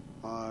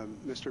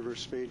 Mr.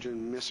 Verspagen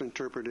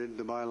misinterpreted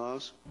the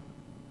bylaws?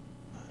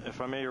 If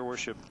I may, Your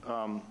Worship,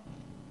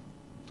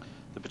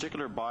 the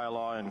particular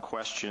bylaw in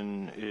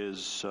question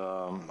is,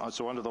 so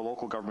under the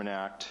Local Government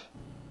Act,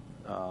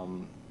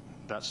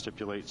 that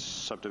stipulates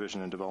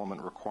subdivision and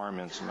development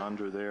requirements, and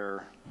under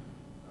there,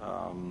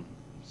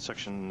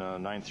 Section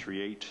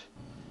 938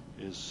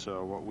 is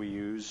what we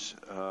use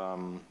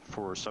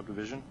for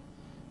subdivision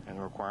and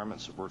the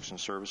requirements of works and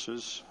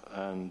services.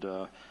 And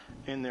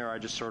in there, I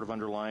just sort of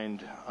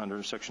underlined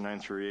under Section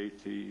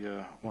 938,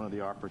 the one of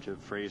the operative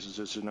phrases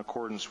is in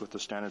accordance with the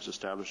standards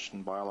established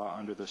in bylaw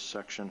under this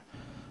section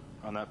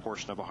on that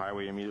portion of a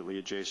highway immediately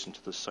adjacent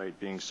to the site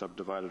being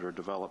subdivided or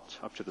developed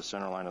up to the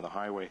center line of the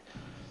highway.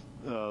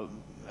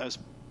 As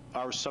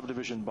our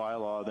subdivision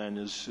bylaw then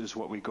is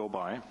what we go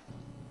by.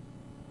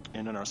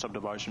 And in our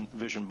subdivision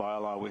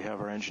bylaw, we have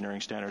our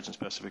engineering standards and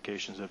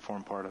specifications that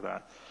form part of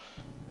that.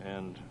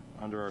 And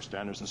under our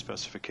standards and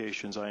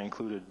specifications, I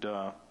included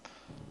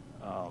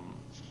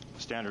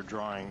standard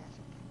drawing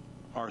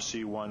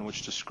RC1,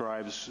 which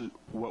describes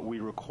what we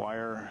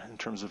require in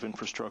terms of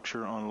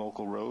infrastructure on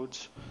local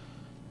roads.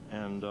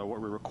 And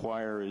what we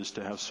require is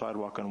to have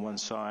sidewalk on one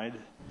side.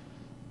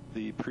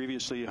 The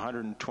previously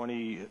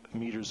 120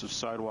 meters of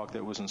sidewalk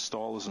that was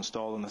installed is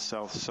installed on the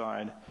south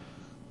side.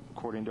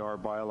 According to our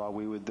bylaw,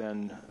 we would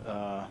then,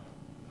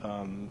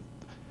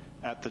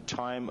 at the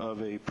time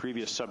of a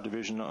previous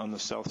subdivision on the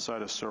south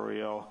side of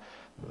Soriel,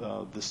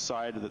 the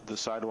side that the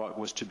sidewalk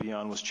was to be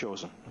on was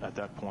chosen at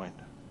that point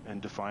and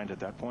defined at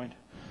that point.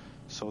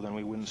 So then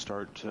we wouldn't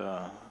start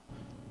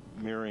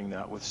mirroring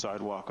that with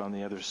sidewalk on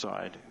the other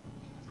side,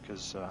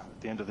 because at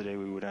the end of the day,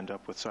 we would end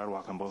up with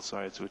sidewalk on both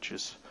sides, which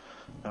is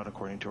not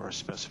according to our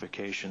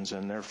specifications.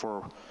 And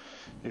therefore,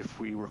 if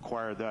we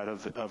required that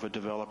of a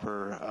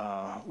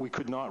developer, we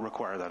could not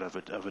require that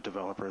of a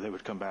developer. They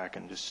would come back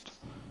and just,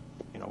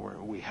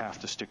 we have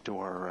to stick to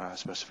our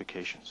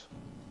specifications.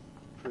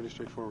 Fairly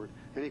straightforward.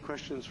 Any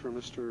questions for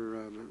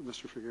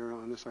Mr.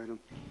 Figueroa on this item?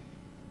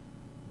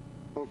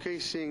 Okay,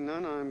 seeing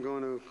none, I'm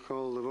going to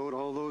call the vote.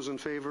 All those in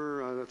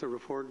favor that the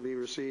report be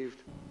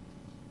received?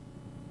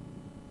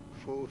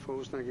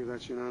 Opposed? Thank you.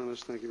 That's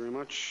unanimous. Thank you very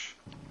much.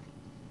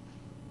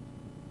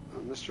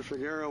 Mr.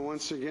 Figueroa,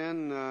 once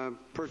again,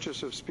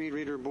 purchase of speed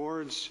reader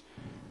boards.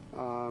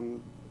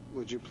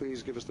 Would you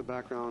please give us the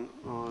background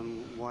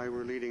on why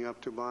we're leading up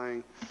to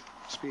buying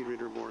speed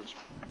reader boards?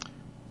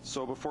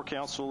 So before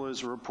council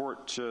is a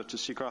report to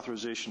seek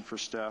authorization for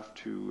staff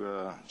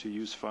to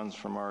use funds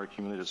from our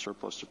accumulated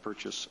surplus to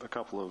purchase a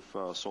couple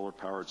of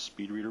solar-powered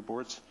speed reader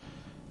boards.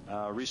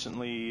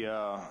 Recently,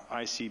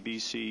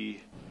 ICBC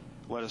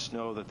let us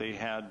know that they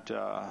had,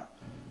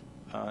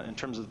 in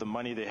terms of the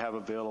money they have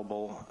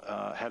available,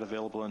 had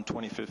available in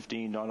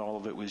 2015, not all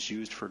of it was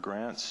used for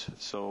grants.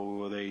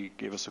 So they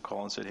gave us a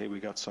call and said, hey, we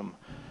got some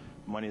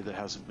money that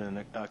hasn't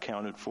been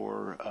accounted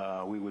for.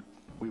 We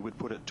would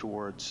put it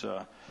towards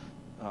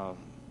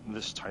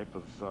this type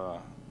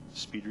of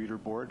speed reader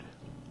board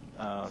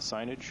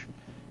signage.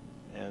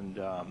 And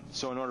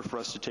so in order for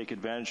us to take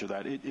advantage of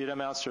that, it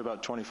amounts to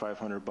about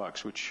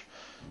 $2,500, which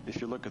if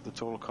you look at the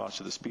total cost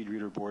of the speed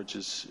reader boards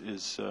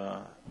is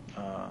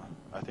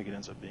I think it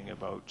ends up being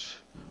about,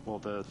 well,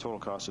 the total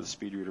cost of the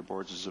speed reader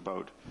boards is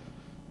about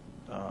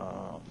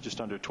just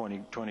under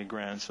 20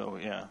 grand. So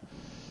yeah,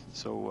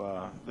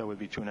 so that would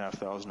be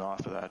 $2,500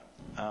 off of that.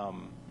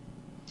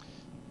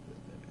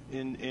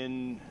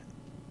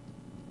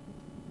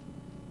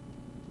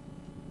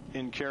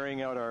 In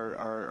carrying out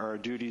our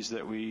duties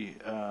that we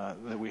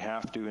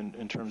have to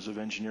in terms of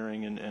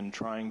engineering and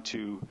trying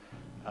to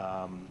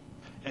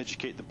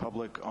educate the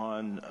public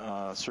on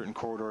certain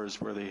corridors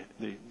where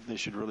they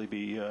should really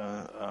be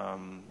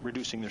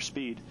reducing their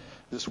speed,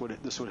 this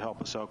would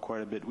help us out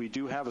quite a bit. We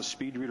do have a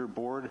speed reader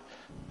board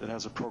that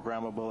has a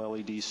programmable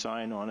LED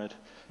sign on it.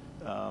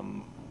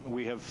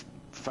 We have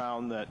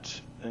found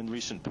that in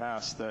recent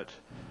past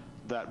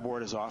that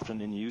board is often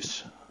in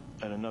use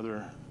at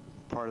another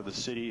part of the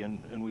city,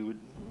 and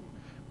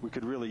we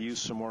could really use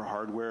some more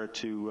hardware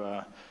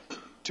to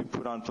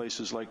put on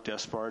places like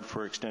Despard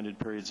for extended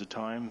periods of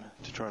time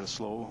to try to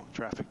slow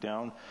traffic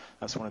down.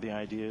 That's one of the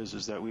ideas,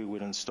 is that we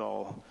would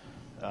install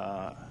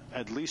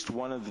at least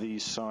one of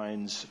these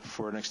signs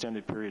for an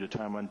extended period of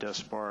time on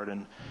Despard,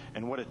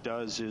 and what it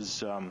does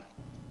is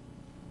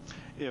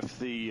if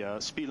the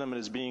speed limit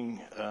is being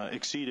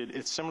exceeded,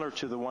 it's similar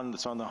to the one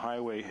that's on the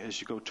highway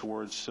as you go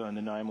towards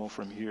Nanaimo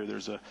from here.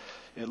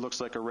 It looks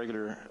like a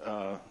regular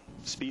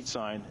speed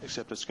sign,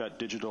 except it's got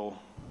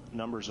digital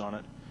numbers on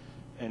it.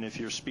 And if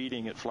you're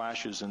speeding, it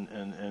flashes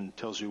and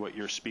tells you what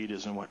your speed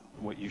is and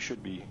what you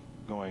should be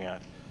going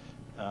at.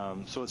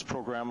 So it's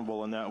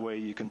programmable in that way.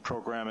 You can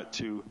program it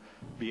to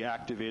be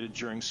activated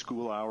during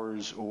school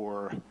hours,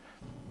 or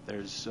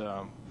there's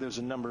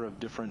a number of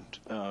different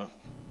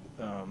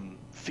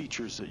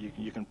features that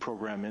you can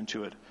program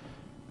into it.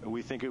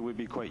 we think it would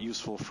be quite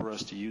useful for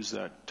us to use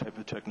that type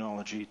of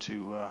technology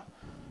to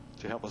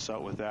help us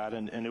out with that,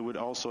 and it would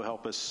also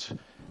help us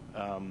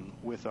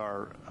with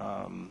our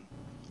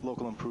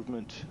local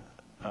improvement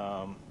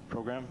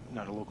program.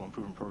 Not a local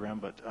improvement program,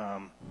 but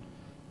I'm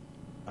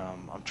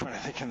trying to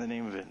think of the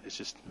name of it. It's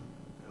just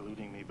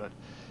eluding me, but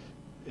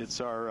it's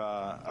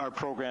our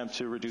program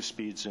to reduce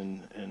speeds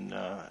on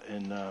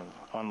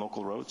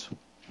local roads.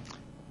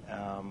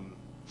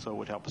 So it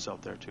would help us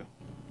out there too.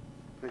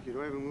 Thank you.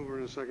 Do I have a mover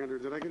and a seconder?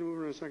 Did I get a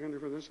mover and a seconder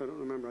for this? I don't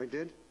remember. I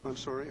did? I'm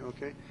sorry.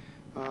 Okay.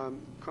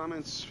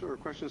 Comments or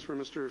questions for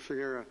Mr.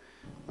 Figuera?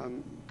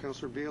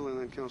 Councillor Beale and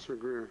then Councillor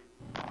Greer.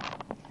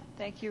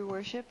 Thank you, Your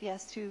Worship.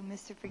 Yes, to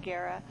Mr.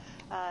 Figuera.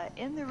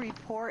 In the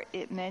report,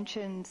 it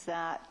mentions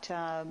that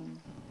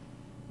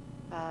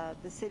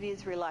the city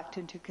is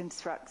reluctant to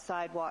construct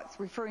sidewalks,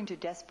 referring to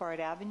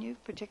Despard Avenue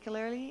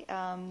particularly,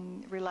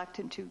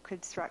 reluctant to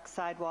construct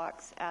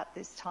sidewalks at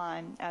this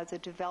time as a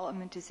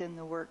development is in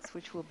the works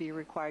which will be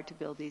required to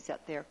build these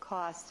at their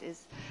cost.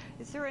 Is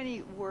there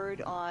any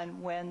word on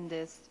when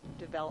this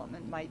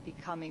development might be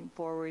coming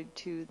forward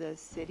to the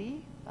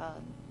city?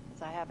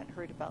 Because I haven't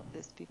heard about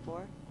this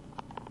before.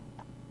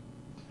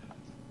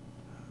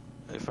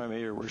 If I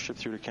may, Your Worship,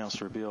 through to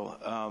Councillor Beale.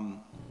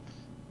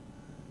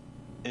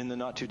 In the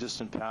not too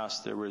distant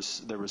past, there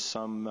was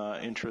some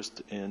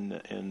interest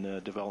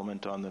in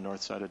development on the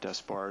north side of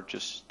Despard,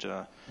 just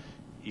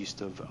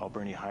east of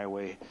Alberni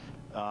Highway.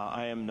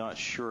 I am not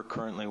sure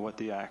currently what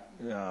the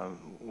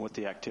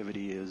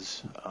activity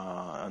is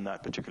on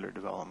that particular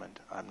development.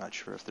 I'm not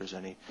sure if there's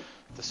any.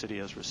 If the city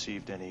has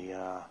received any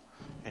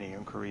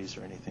inquiries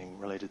or anything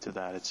related to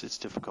that. It's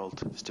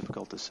difficult. It's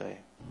difficult to say.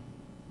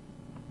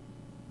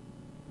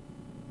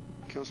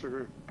 Councillor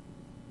Greer.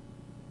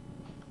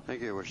 Thank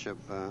you, Your Worship.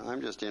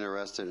 I'm just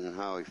interested in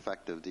how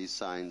effective these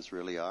signs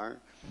really are.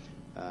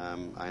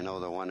 I know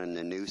the one in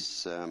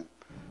Nanoose,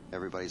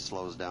 everybody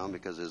slows down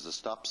because there's a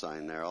stop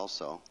sign there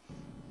also.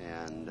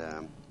 And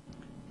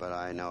but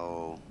I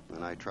know,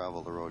 and I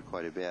travel the road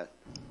quite a bit,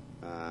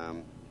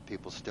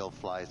 people still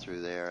fly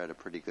through there at a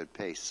pretty good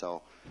pace.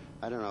 So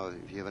I don't know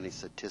if you have any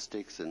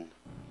statistics and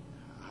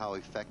how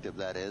effective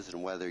that is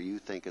and whether you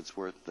think it's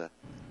worth the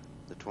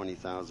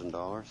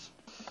 $20,000.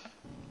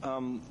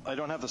 I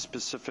don't have the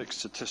specific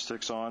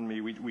statistics on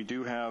me. We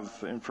do have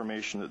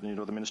information that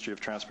the Ministry of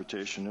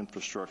Transportation,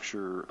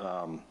 Infrastructure,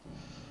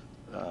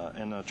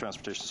 and the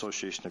Transportation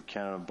Association of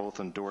Canada both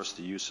endorse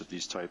the use of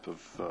these type of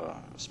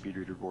speed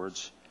reader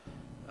boards,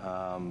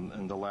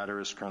 and the latter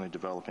is currently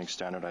developing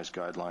standardized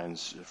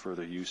guidelines for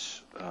their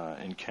use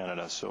in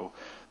Canada. So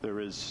there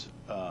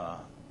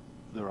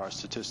are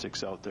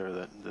statistics out there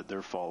that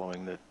they're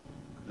following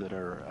that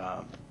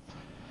are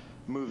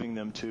moving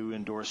them to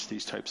endorse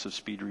these types of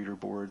speed reader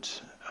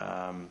boards,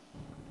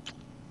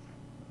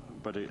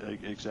 but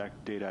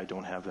exact data I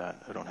don't have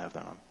that. I don't have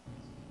that on.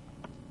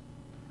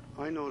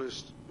 I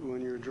noticed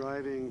when you're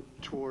driving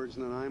towards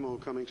Nanaimo,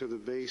 coming to the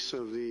base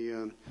of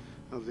the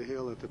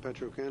hill at the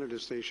Petro-Canada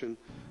station,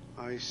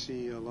 I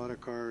see a lot of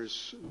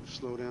cars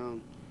slow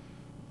down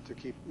to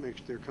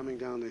they're coming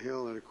down the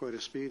hill at quite a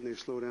speed, and they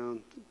slow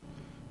down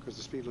because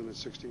the speed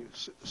limit's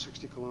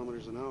 60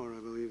 kilometers an hour, I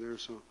believe there.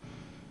 So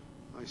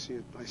I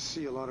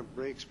see a lot of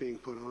brakes being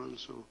put on.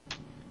 So,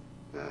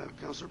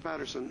 Councillor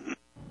Patterson.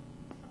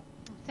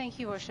 Thank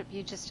you, Worship.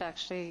 You just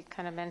actually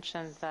kind of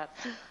mentioned that.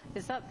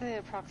 Is that the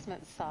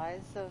approximate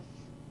size of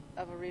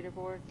a reader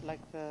board, like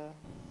the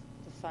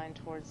sign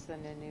towards the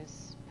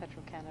Nanoose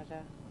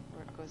Petro-Canada,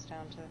 where it goes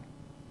down to?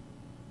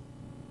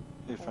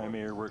 If I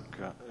may, Your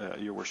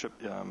Worship,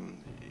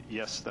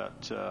 yes,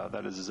 that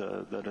is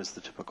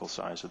the typical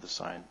size of the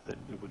sign. That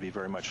it would be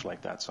very much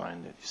like that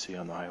sign that you see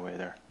on the highway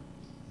there.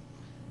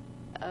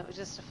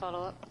 Just to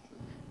follow up,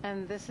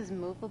 and this is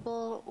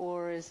movable,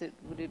 or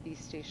would it be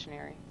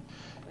stationary?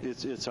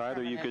 It's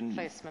either you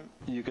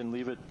can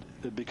leave it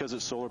because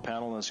it's solar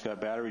panel and it's got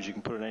batteries. You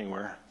can put it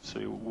anywhere. So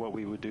what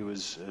we would do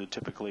is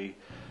typically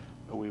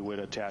we would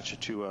attach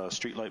it to a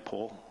streetlight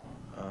pole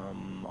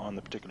on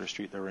the particular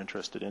street that we're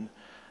interested in.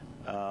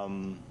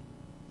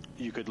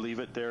 You could leave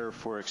it there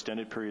for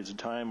extended periods of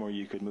time, or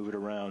you could move it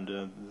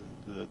around.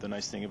 The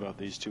nice thing about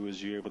these two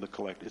is you're able to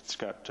collect. It's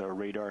got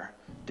radar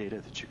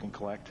data that you can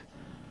collect,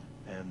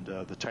 and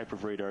the type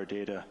of radar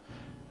data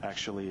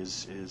actually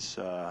is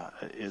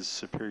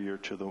superior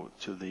to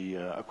the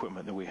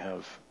equipment that we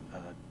have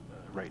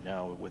right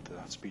now with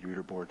the speed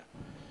reader board.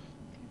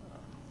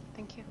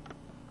 Thank you.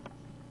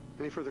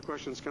 Any further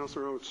questions,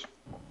 Councillor Oates?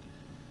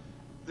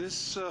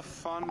 This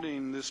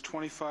funding, this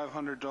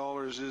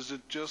 $2,500, is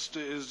it just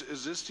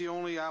is this the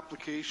only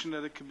application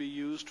that it could be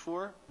used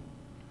for?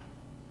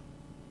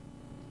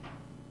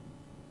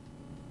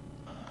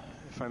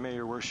 If I may,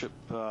 Your Worship,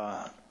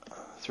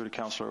 through to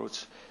Councillor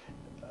Oates,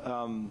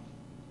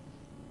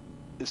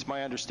 it's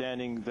my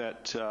understanding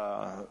that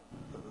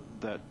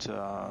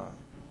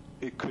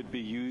it could be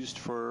used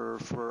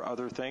for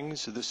other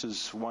things. This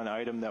is one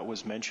item that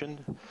was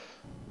mentioned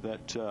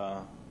that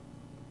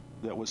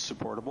was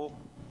supportable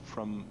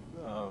from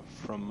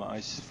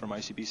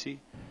ICBC.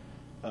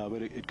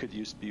 but it could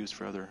be used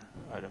for other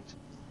items.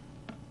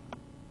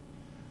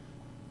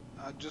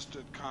 Just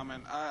a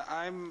comment.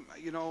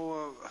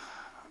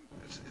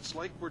 It's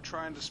like we're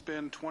trying to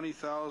spend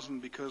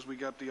 $20,000 because we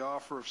got the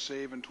offer of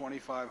saving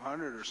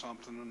 $2,500 or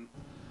something.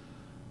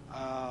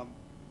 And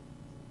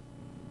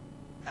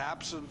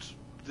absent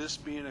this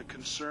being a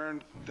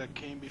concern that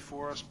came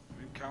before us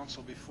in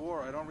council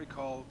before, I don't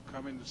recall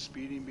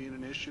speeding being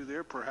an issue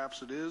there.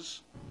 Perhaps it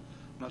is.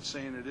 I'm not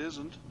saying it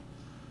isn't.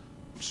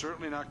 I'm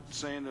certainly not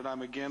saying that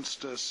I'm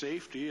against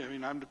safety. I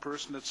mean, I'm the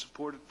person that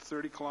supported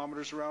 30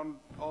 kilometers around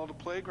all the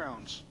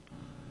playgrounds.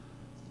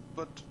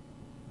 But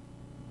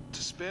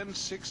to spend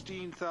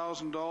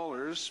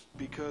 $16,000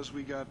 because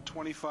we got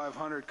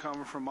 $2,500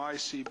 coming from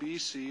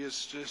ICBC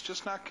is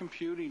just not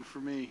computing for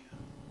me.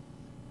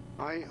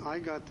 I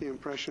got the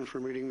impression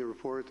from reading the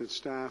report that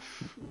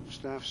staff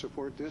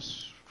support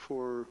this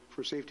for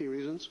safety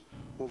reasons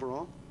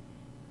overall.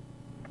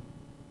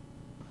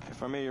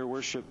 If I may, Your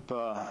Worship,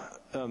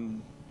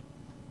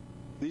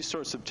 these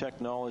sorts of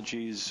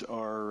technologies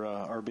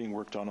are being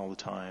worked on all the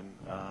time.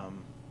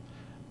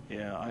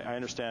 I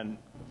understand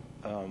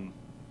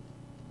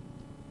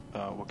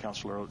what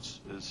Councillor Oates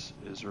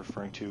is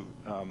referring to.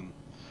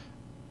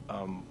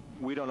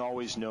 We don't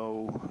always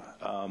know.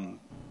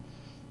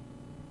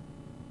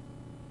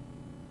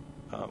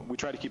 We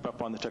try to keep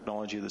up on the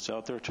technology that's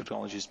out there.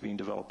 Technology is being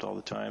developed all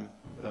the time.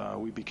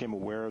 We became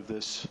aware of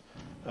this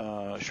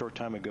a short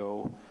time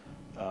ago.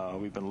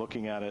 We've been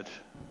looking at it.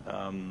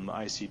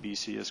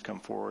 ICBC has come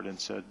forward and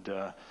said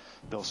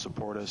they'll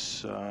support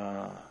us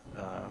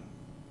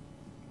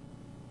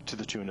to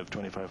the tune of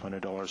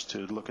 $2,500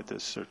 to look at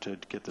this or to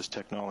get this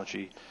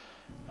technology.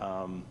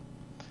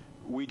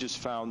 We just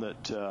found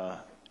that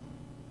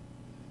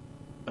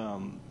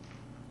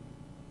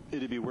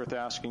it'd be worth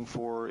asking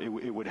for. It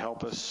would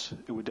help us.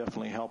 It would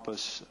definitely help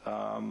us.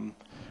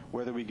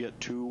 Whether we get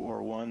 2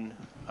 or 1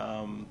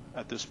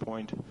 at this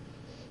point,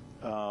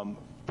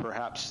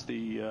 perhaps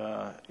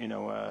a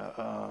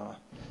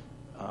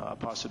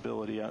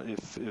possibility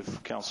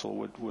if council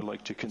would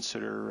like to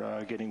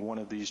consider getting one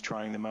of these,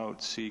 trying them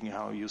out, seeing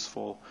how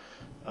useful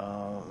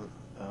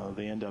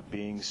they end up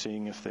being,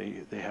 seeing if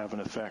they have an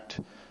effect,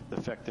 the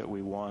effect that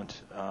we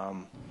want.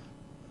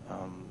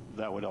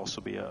 That would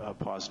also be a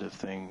positive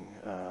thing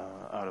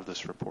out of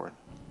this report.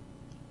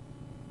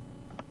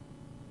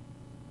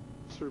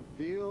 Councillor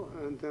Beale,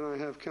 and then I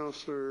have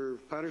Councillor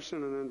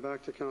Patterson, and then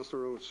back to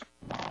Councillor Oates.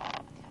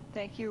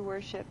 Thank you, Your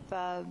Worship.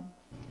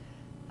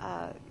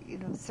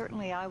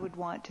 Certainly I would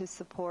want to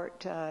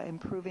support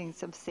improving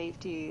some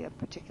safety,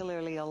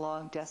 particularly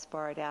along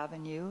Despard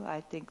Avenue.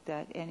 I think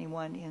that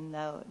anyone in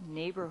the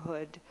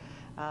neighborhood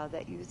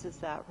that uses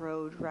that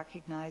road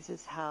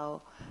recognizes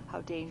how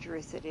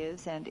dangerous it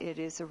is, and it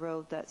is a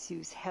road that's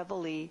used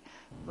heavily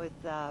with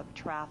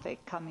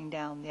traffic coming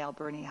down the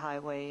Alberni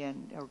Highway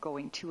or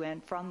going to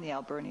and from the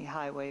Alberni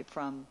Highway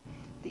from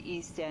the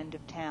east end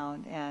of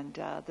town and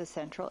the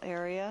central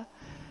area.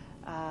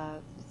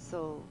 And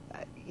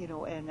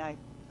I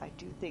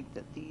do think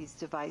that these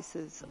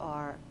devices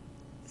are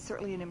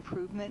certainly an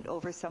improvement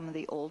over some of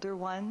the older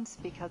ones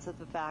because of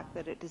the fact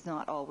that it does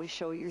not always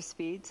show your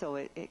speed, so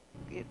it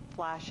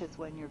flashes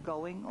when you're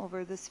going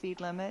over the speed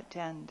limit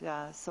and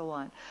so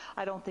on.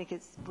 I don't think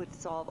it would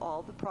solve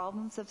all the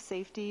problems of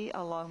safety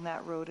along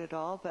that road at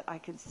all, but I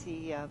can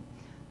see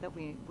that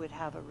we would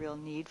have a real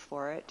need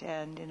for it,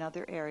 and in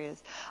other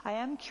areas. I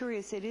am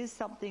curious, it is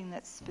something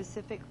that's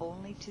specific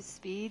only to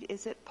speed.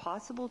 Is it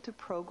possible to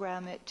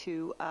program it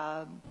to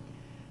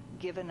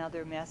give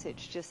another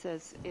message, just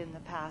as in the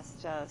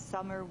past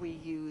summer we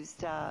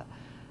used a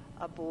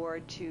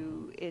board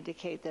to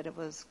indicate that it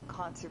was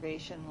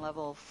conservation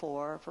level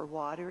 4 for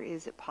water?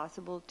 Is it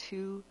possible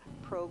to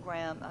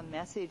program a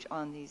message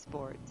on these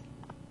boards?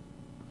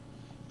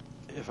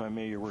 If I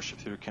may, Your Worship,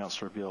 through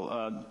Councillor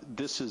Beale,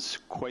 this is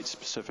quite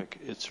specific.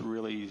 It's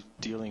really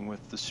dealing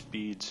with the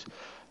speeds.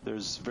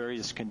 There's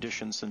various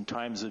conditions and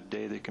times of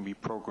day that can be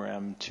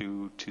programmed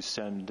to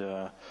send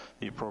the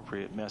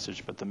appropriate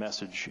message, but the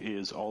message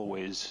is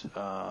always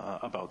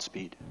about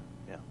speed.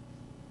 Yeah.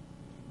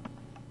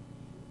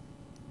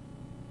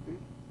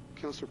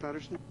 Councillor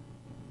Patterson.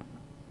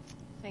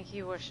 Thank you,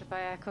 Your Worship.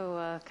 I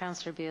echo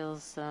Councillor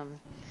Beale's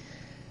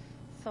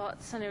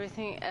thoughts and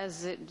everything,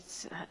 as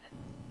it's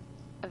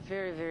a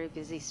very, very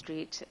busy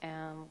street,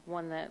 and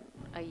one that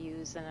I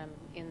use, and I'm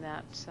in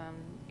that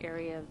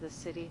area of the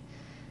city.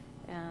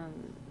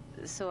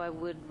 So I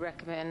would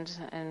recommend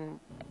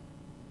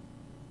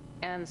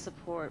and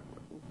support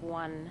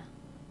one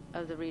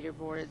of the reader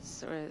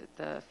boards or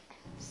the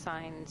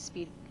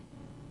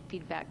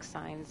feedback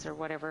signs or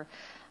whatever.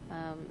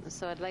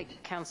 So I'd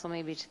like council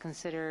maybe to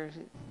consider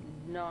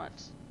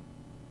not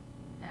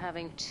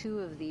having 2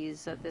 of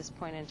these at this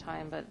point in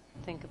time, but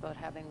think about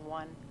having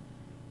one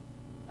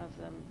of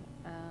them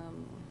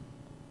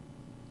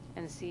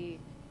and see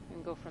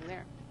and go from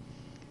there.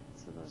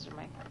 So those are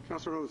my...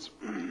 Councillor Oates.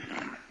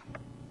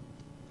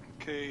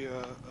 Okay,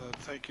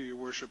 thank you, Your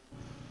Worship.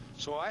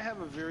 So I have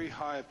a very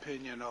high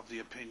opinion of the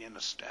opinion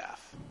of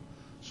staff.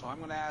 So I'm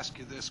going to ask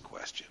you this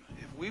question.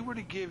 If we were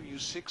to give you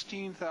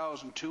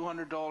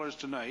 $16,200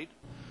 tonight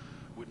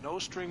with no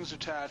strings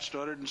attached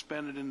other than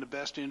spend it in the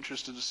best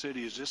interest of the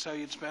city, is this how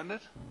you'd spend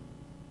it?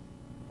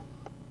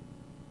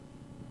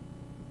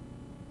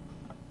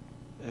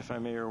 If I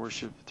may, Your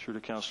Worship, through to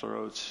Councillor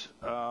Oates,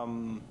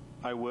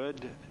 I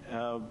would.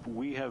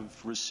 We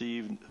have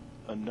received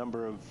a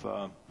number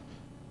of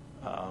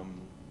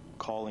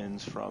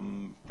call-ins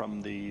from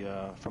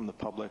the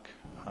public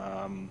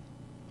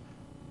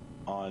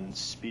on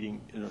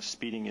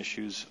speeding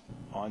issues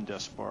on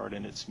Despard,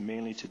 and it's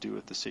mainly to do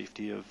with the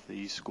safety of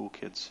the school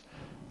kids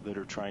that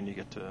are trying to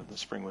get to the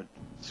Springwood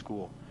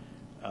School.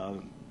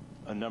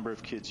 A number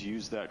of kids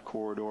use that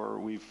corridor.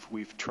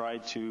 We've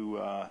tried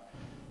to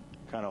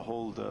kind of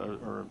hold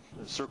or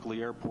circle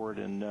the airport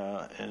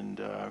and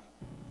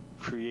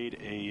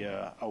create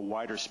a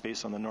wider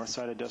space on the north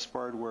side of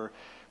Despard where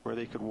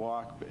they could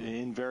walk.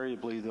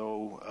 Invariably,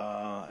 though,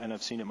 and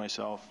I've seen it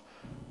myself,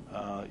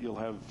 you'll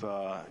have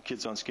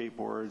kids on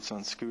skateboards,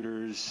 on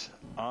scooters,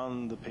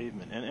 on the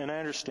pavement. And I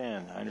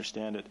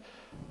understand it.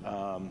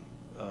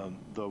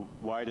 The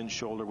widened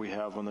shoulder we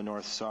have on the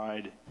north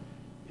side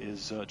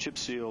is chip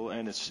seal,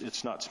 and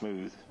it's not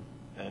smooth.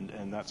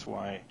 And that's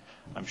why,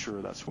 I'm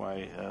sure that's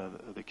why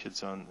the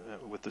kids on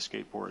with the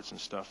skateboards and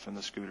stuff and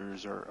the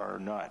scooters are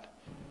not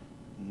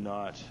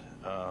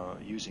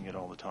using it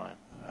all the time.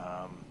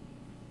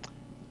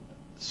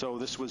 So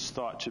this was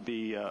thought to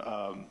be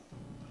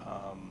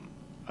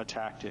a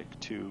tactic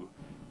to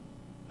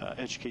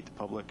educate the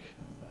public.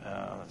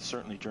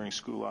 Certainly during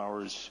school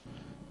hours,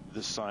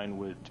 this sign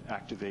would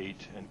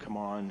activate and come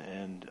on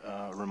and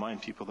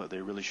remind people that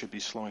they really should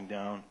be slowing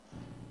down.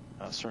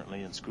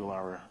 Certainly in school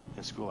hours.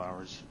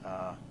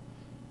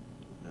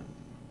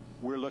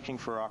 We're looking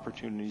for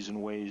opportunities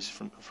and ways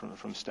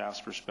from staff's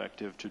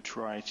perspective to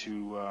try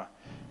to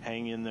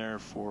hang in there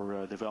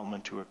for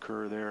development to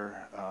occur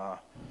there.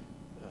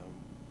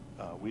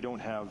 We don't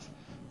have,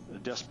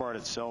 Despard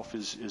itself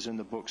is in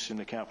the books in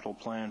the capital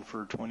plan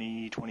for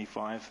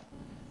 2025,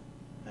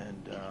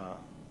 and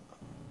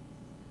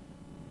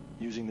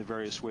using the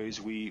various ways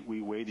we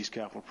weigh these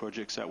capital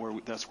projects,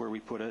 that's where we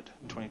put it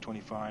in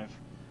 2025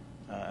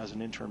 as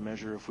an interim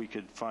measure. If we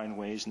could find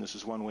ways, and this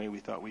is one way we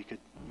thought we could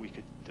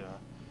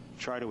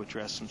try to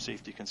address some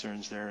safety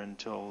concerns there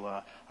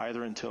until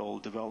either until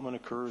development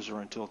occurs or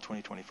until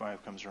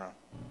 2025 comes around.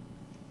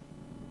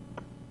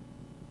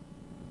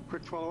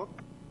 Quick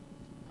follow-up.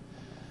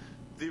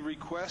 The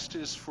request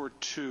is for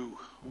two.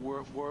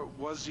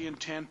 Was the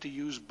intent to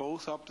use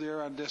both up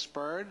there on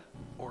Despard,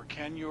 or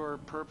can your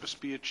purpose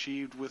be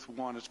achieved with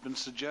one? It's been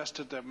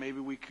suggested that maybe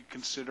we could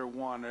consider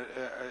one.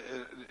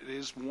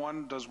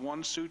 Does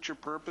one suit your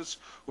purpose,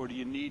 or do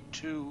you need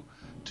two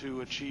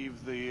to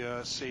achieve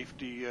the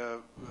safety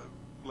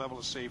level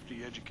of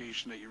safety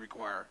education that you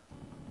require?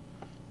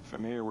 If I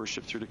may, Your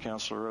Worship, through to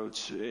Councillor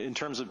Oates. In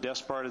terms of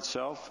Despard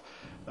itself,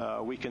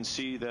 we can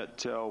see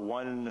that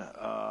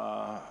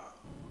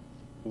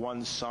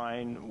one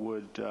sign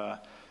would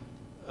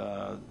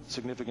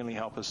significantly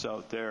help us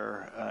out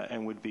there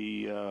and would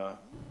be,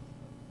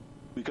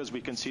 because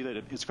we can see that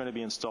it's going to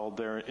be installed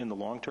there in the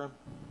long term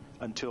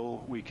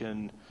until we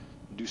can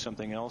do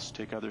something else,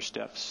 take other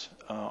steps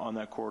on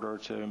that corridor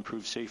to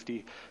improve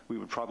safety. We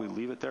would probably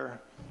leave it there,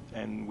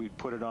 and we'd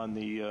put it on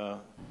the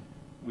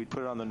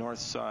north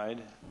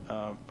side,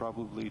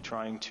 probably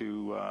trying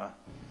to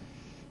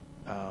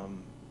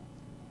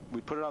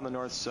we'd put it on the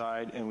north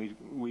side, and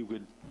we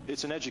would,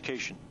 it's an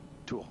education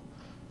tool.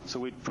 So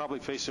we'd probably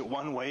face it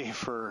one way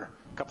for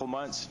a couple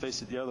months,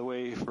 face it the other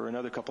way for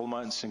another couple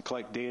months, and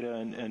collect data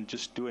and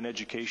just do an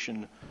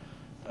education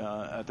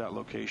at that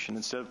location.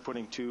 Instead of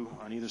putting two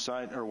on either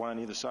side, or one on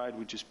either side,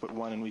 we'd just put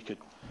one, and we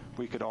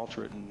could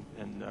alter it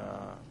and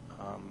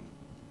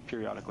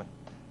periodically.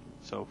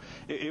 So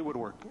it would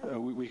work.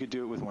 We could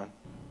do it with one.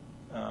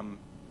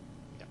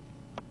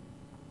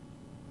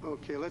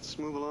 Okay, let's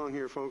move along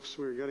here, folks.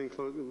 We're getting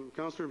close.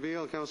 Councillor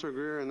Beale, Councillor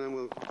Greer, and then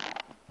we'll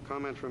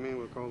comment from me and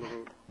we'll call the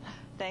vote.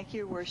 Thank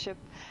you, Worship.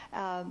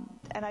 And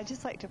I'd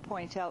just like to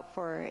point out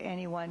for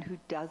anyone who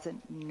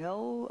doesn't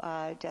know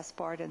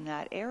Despard in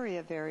that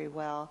area very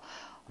well,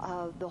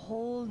 the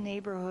whole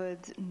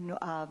neighborhood's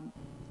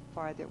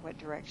farther, what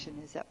direction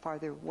is that?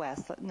 Farther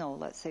west? No,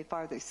 let's say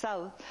farther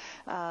south.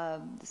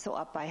 So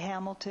up by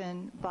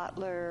Hamilton,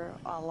 Butler,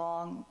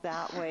 along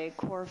that way,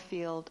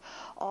 Corfield,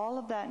 all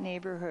of that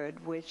neighborhood,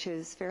 which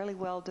is fairly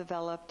well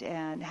developed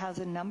and has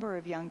a number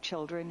of young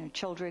children and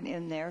children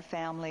in their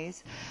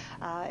families.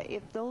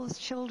 If those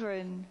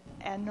children,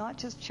 and not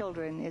just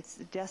children, it's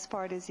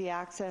Despard is the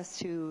access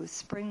to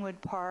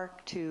Springwood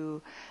Park,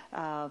 to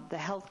the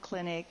health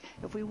clinic.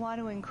 If we want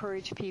to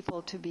encourage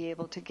people to be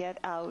able to get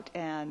out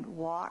and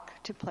walk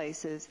to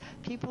places,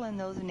 people in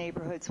those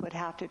neighborhoods would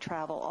have to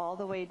travel all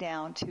the way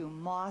down to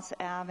Moss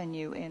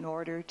Avenue in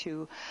order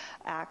to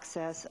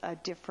access a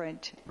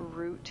different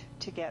route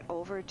to get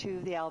over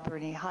to the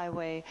Alberni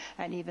Highway,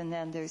 and even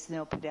then there's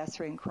no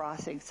pedestrian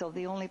crossing. So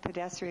the only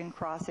pedestrian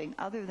crossing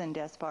other than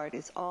Despard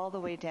is all the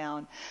way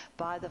down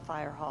by the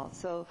fire hall.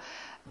 So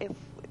if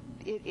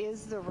it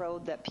is the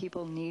road that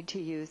people need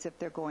to use if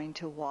they're going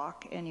to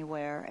walk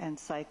anywhere and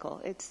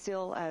cycle. It's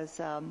still, as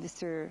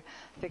Mr.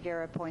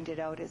 Figuera pointed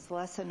out, it's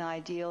less than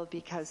ideal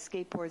because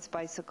skateboards,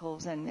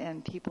 bicycles,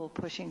 and people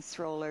pushing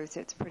strollers,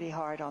 it's pretty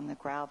hard on the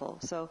gravel.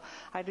 So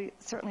I'd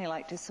certainly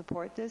like to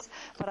support this,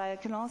 but I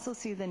can also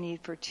see the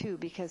need for two,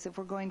 because if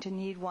we're going to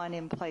need one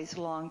in place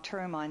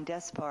long-term on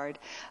Despard,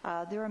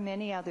 there are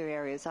many other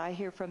areas. I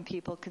hear from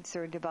people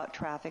concerned about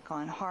traffic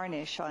on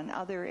Harnish, on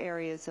other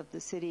areas of the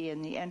city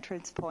and the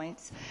entrance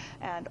points,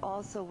 and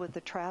also with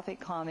the traffic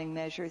calming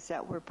measures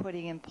that we're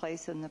putting in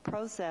place in the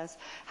process,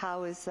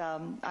 how is,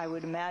 I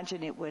would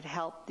imagine it would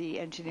help the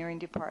engineering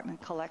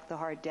department collect the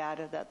hard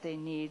data that they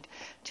need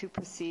to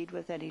proceed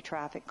with any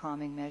traffic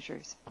calming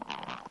measures.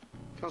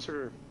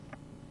 Councillor.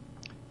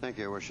 Thank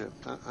you, Your Worship.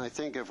 I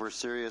think if we're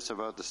serious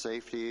about the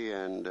safety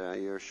and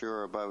you're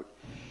sure about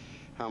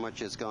how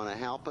much it's going to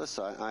help us,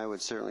 I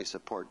would certainly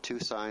support two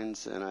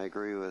signs, and I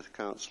agree with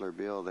Councillor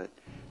Beale that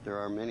there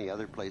are many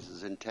other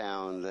places in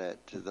town that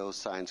those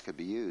signs could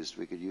be used.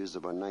 We could use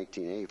them on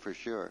 19A for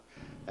sure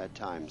at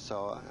times.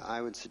 So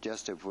I would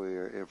suggest if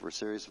we're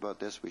serious about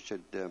this, we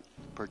should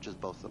purchase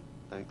both of them.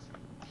 Thanks.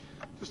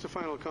 Just a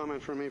final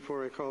comment from me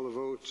before I call the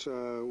vote.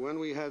 When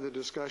we had the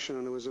discussion,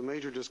 and there was a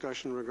major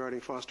discussion regarding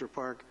Foster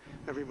Park,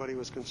 everybody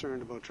was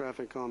concerned about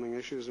traffic calming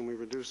issues, and we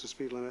reduced the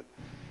speed limit,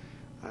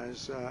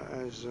 as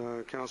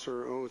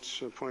Councillor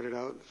Oates pointed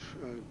out,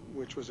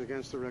 which was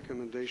against the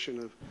recommendation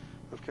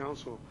of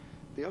Council.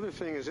 The other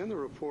thing is, in the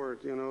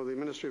report, you know, the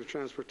Ministry of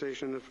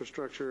Transportation and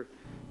Infrastructure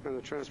and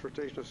the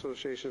Transportation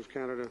Association of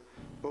Canada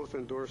both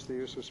endorsed the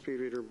use of speed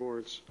reader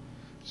boards.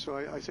 So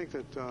I think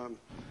that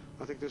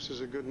I think this is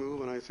a good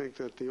move, and I think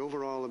that the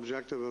overall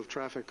objective of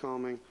traffic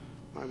calming,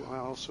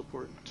 I'll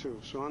support too.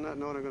 So on that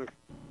note, I'm going to.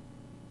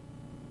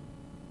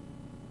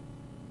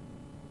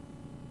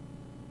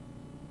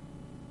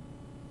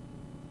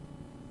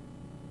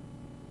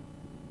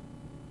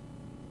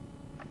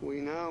 We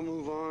now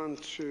move on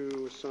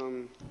to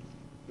some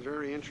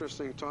very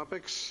interesting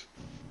topics.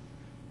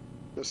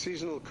 The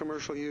seasonal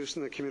commercial use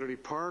in the community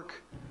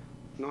park,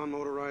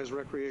 non-motorized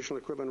recreational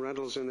equipment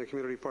rentals in the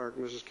community park.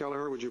 Mrs.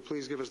 Kelleher, would you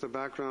please give us the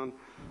background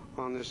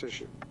on this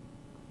issue?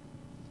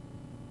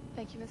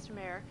 Thank you, Mr.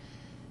 Mayor.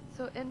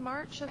 So in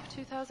March of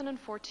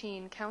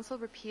 2014, Council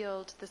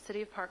repealed the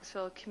City of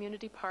Parksville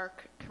Community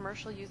Park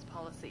Commercial Use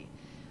Policy,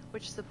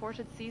 which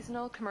supported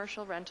seasonal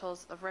commercial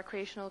rentals of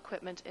recreational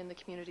equipment in the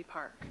community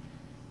park.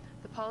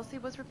 The policy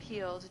was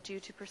repealed due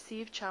to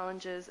perceived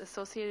challenges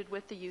associated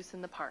with the use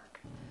in the park.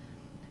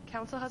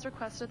 Council has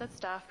requested that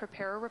staff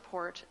prepare a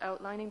report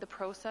outlining the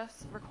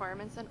process,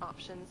 requirements, and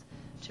options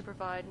to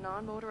provide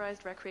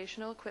non-motorized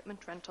recreational equipment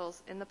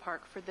rentals in the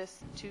park for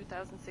this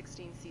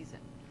 2016 season.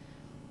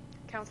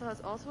 Council has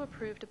also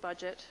approved a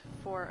budget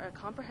for a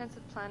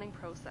comprehensive planning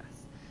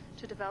process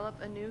to develop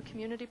a new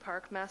community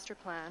park master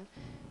plan,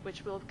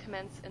 which will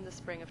commence in the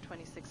spring of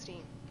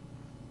 2016.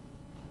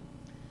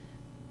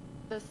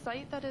 The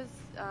site that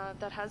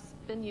has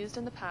been used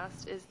in the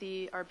past is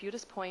the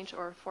Arbutus Point,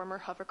 or former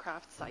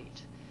hovercraft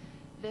site.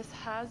 This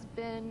has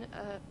been,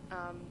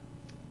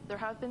 there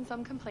have been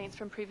some complaints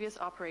from previous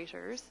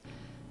operators,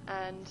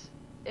 and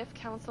if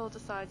Council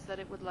decides that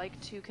it would like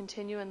to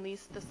continue and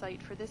lease the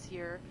site for this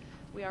year,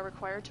 we are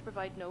required to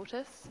provide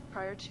notice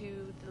prior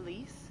to the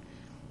lease,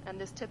 and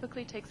this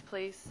typically takes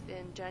place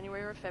in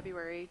January or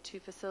February to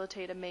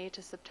facilitate a May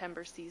to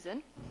September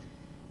season,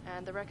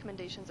 and the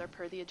recommendations are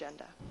per the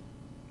agenda.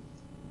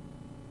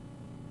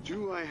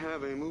 Do I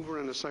have a mover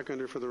and a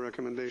seconder for the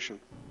recommendation?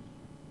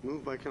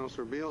 Moved by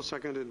Councillor Beale,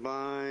 seconded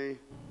by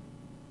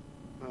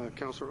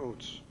Councillor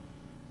Oates.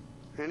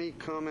 Any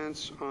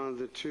comments on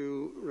the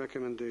two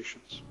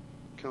recommendations?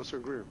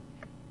 Councillor Greer.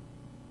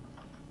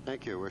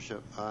 Thank you, Your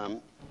Worship.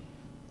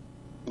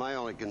 My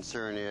only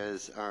concern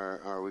is,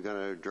 are we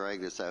going to drag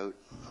this out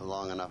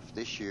long enough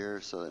this year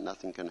so that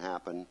nothing can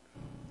happen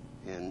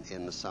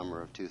in the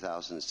summer of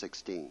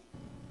 2016?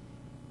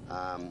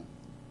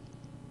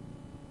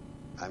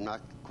 I'm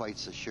not quite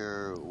so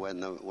sure when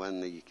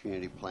the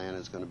community plan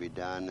is going to be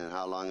done and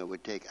how long it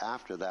would take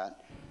after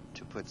that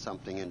to put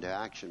something into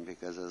action,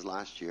 because as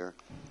last year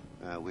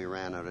we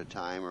ran out of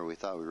time, or we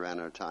thought we ran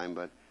out of time,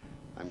 but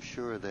I'm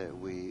sure that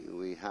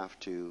we have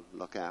to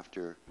look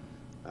after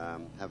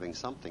having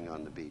something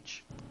on the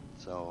beach.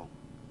 So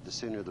the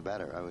sooner the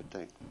better, I would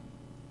think.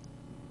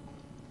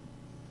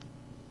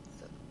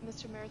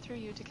 Mr. Mayor, through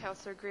you to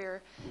Councillor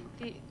Greer,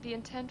 the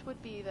intent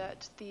would be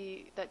that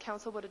that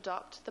Council would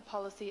adopt the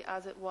policy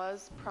as it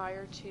was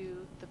prior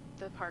to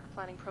the park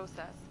planning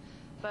process.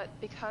 But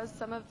because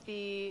some of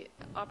the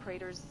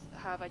operators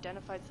have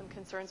identified some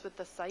concerns with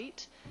the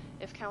site,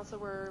 if Council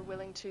were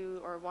willing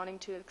to or wanting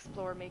to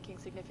explore making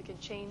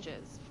significant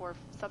changes for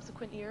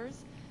subsequent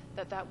years,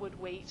 that would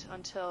wait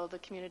until the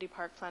community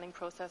park planning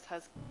process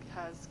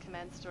has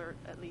commenced, or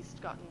at least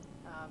gotten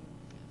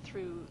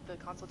through the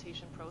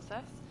consultation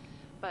process.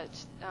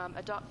 But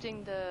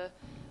adopting the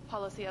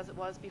policy as it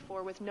was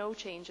before with no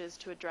changes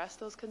to address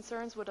those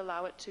concerns would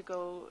allow it to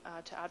go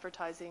to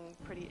advertising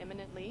pretty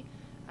imminently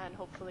and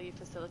hopefully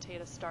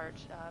facilitate a start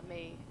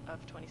May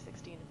of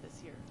 2016 of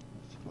this year.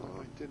 Well,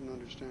 I didn't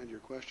understand your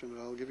question,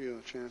 but I'll give you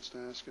a chance to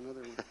ask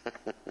another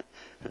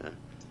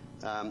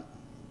one.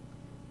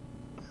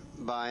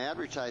 By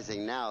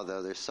advertising now,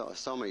 though, there's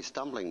so many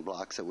stumbling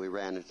blocks that we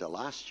ran into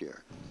last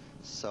year.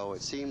 So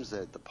it seems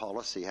that the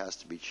policy has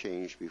to be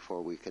changed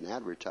before we can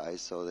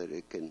advertise, so that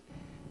it can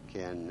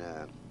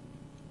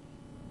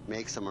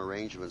make some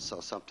arrangements so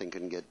something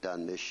can get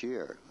done this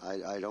year.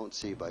 I don't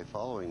see by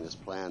following this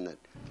plan that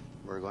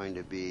we're going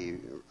to be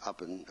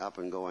up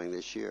and going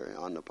this year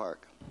on the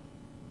park.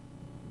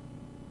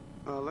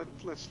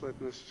 Let's let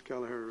Mrs.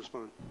 Kelleher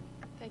respond.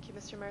 Thank you,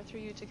 Mr. Mayor. Through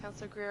you to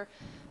Councillor Greer.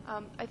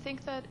 I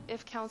think that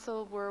if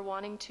Council were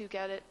wanting to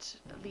get it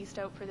leased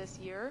out for this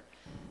year,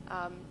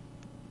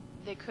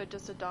 they could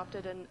just adopt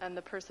it and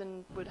the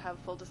person would have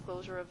full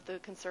disclosure of the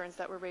concerns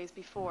that were raised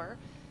before.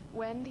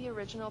 When the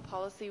original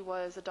policy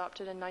was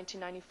adopted in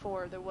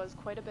 1994, there was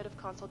quite a bit of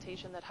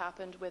consultation that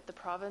happened with the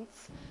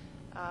province,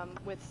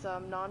 with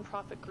some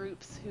non-profit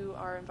groups who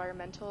are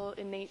environmental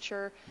in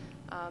nature,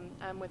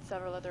 and with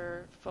several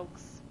other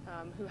folks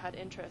who had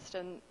interest.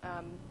 And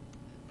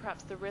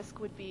perhaps the risk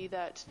would be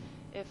that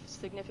if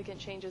significant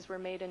changes were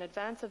made in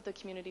advance of the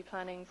community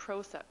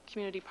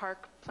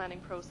park planning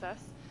process,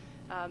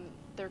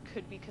 there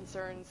could be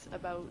concerns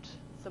about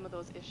some of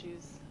those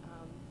issues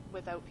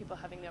without people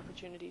having the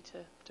opportunity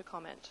to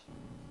comment.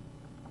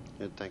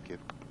 Good, thank you.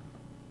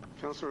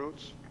 Councillor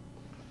Oates.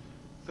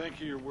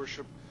 Thank you, Your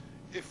Worship.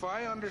 If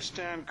I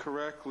understand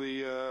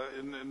correctly,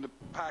 in the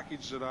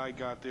package that I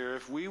got there,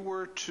 if we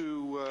were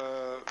to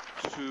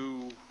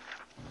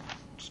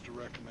just a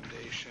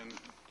recommendation,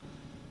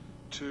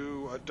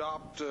 to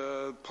adopt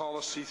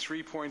policy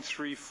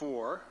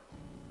 3.34,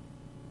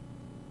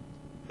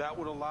 that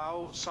would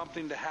allow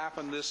something to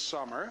happen this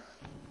summer,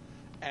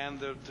 and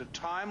the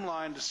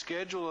timeline, the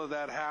schedule of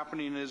that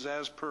happening is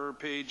as per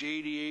page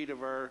 88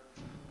 of our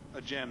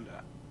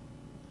agenda,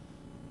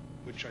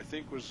 which I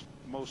think was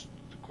most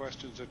of the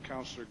questions that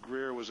Councillor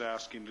Greer was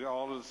asking.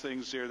 All of the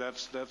things there,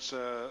 that's do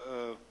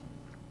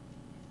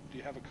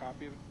you have a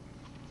copy of it?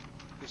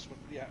 This one?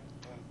 Yeah,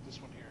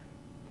 this one here.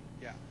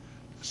 Yeah.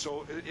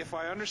 So if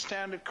I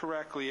understand it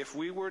correctly, if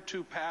we were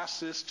to pass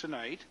this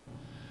tonight,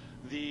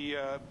 the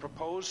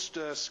proposed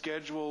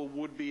schedule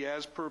would be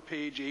as per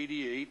page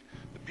 88.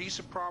 The piece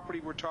of property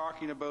we're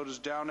talking about is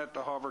down at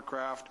the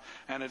hovercraft,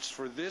 and it's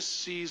for this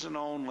season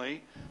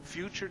only.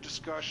 Future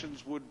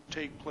discussions would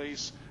take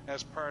place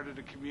as part of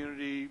the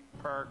community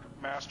park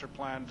master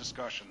plan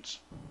discussions.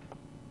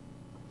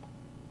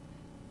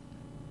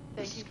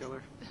 Thank you,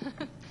 Keller.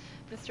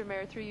 Mr.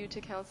 Mayor. Through you to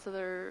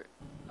Councillor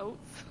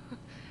Oates.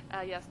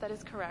 Yes, that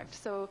is correct.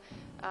 So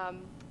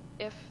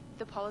if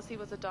the policy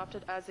was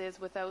adopted as is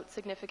without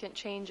significant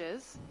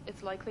changes,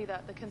 it's likely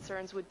that the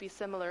concerns would be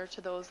similar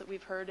to those that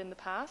we've heard in the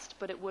past,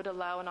 but it would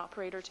allow an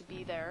operator to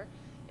be there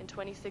in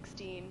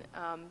 2016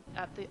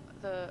 at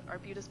the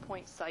Arbutus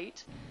Point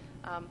site.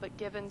 But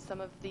given some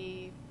of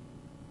the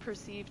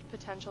perceived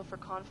potential for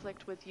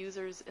conflict with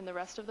users in the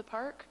rest of the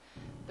park,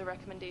 the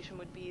recommendation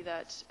would be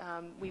that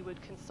we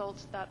would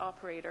consult that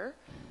operator,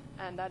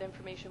 and that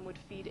information would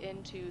feed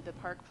into the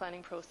park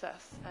planning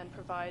process and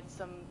provide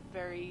some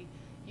very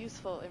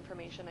useful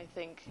information, I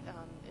think,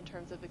 in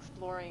terms of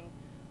exploring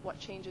what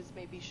changes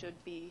maybe should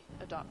be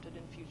adopted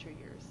in future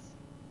years.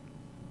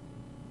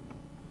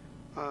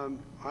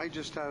 I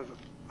just have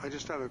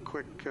a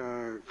quick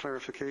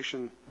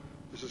clarification,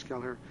 Mrs.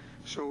 Kelleher.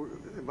 So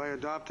by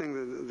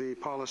adopting the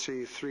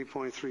policy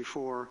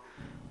 3.34,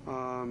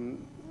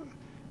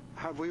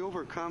 have we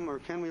overcome, or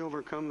can we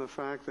overcome the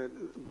fact that,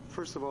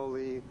 first of all,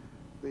 the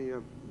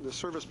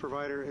service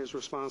provider is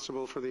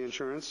responsible for the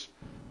insurance?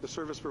 The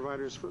service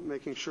provider is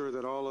making sure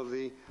that all of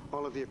the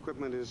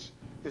equipment is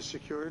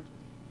secured,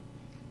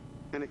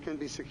 and it can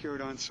be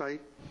secured on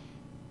site.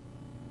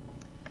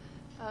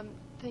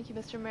 Thank you,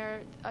 Mr.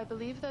 Mayor. I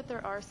believe that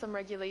there are some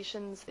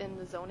regulations in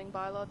the zoning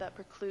bylaw that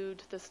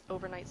preclude this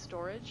overnight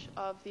storage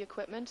of the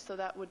equipment, so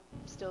that would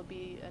still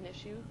be an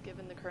issue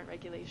given the current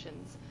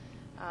regulations.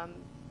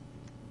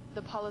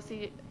 The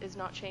policy is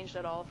not changed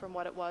at all from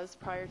what it was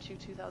prior to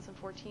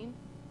 2014.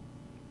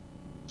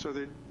 So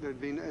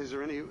is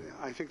there any,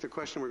 I think the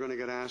question we're going to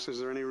get asked, is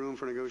there any room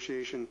for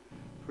negotiation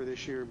for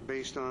this year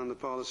based on the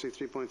policy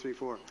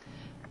 3.34?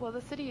 Well,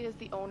 the city is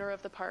the owner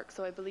of the park,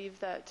 so I believe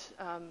that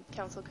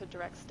council could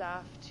direct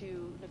staff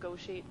to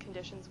negotiate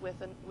conditions with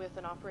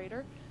an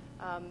operator.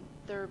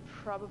 There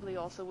probably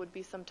also would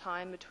be some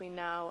time between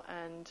now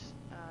and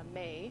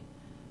May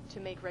to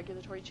make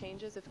regulatory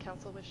changes if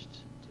council wished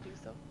to do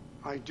so.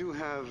 I do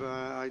have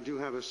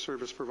a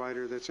service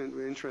provider that's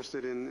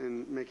interested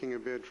in making a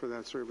bid for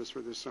that service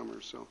for this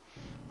summer, so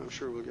I'm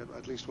sure we'll get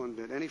at least one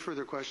bid. Any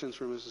further questions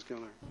for Mrs.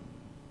 Keller?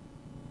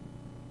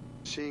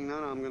 Seeing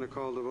none, I'm going to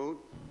call the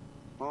vote.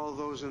 All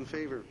those in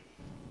favor?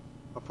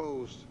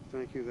 Opposed?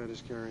 Thank you. That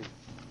is carried.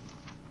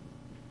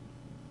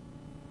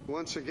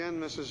 Once again,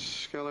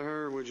 Mrs.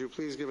 Kelleher, would you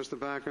please give us the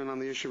background on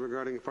the issue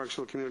regarding the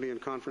Parksville Community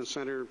and Conference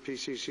Center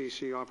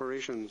PCCC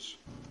operations?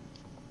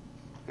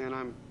 And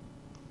I'm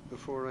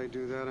Before I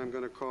do that, I'm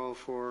going to call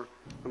for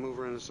a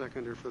mover and a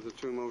seconder for the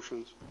two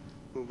motions.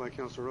 Moved by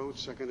Councillor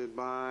Oates, seconded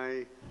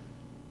by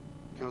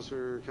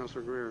Councillor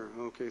Greer.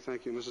 Okay,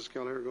 thank you. Mrs.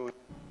 Keller, go ahead.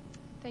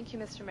 Thank you,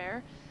 Mr.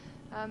 Mayor.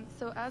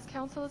 So as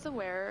Council is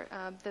aware,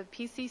 the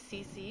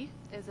PCCC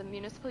is a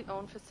municipally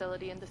owned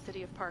facility in the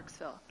City of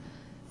Parksville.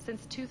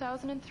 Since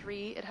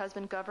 2003, it has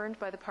been governed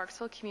by the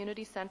Parksville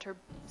Community Centre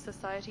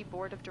Society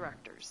Board of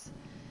Directors.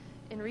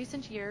 In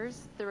recent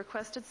years, the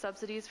requested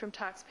subsidies from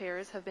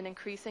taxpayers have been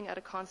increasing at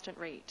a constant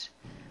rate.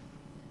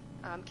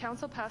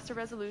 Council passed a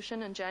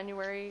resolution on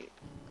January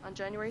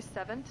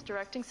 7th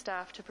directing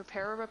staff to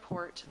prepare a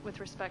report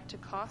with respect to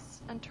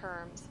costs and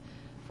terms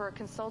for a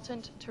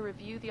consultant to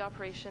review the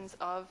operations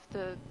of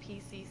the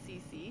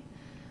PCCC.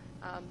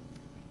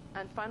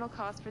 And final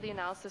costs for the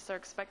analysis are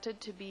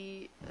expected to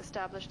be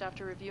established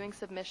after reviewing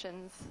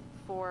submissions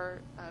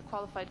for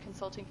qualified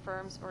consulting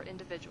firms or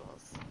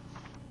individuals.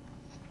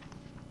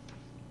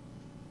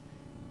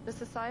 The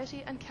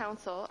Society and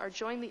Council are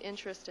jointly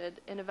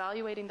interested in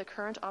evaluating the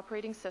current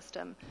operating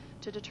system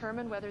to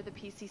determine whether the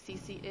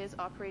PCCC is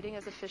operating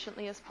as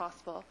efficiently as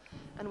possible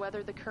and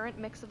whether the current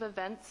mix of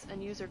events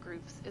and user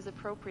groups is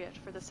appropriate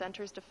for the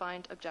Centre's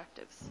defined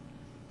objectives.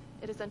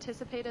 It is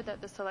anticipated that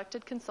the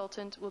selected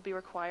consultant will be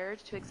required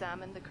to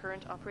examine the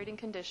current operating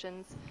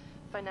conditions,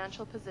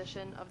 financial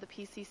position of the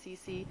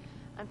PCCC,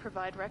 and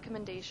provide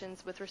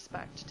recommendations with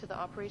respect to the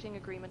operating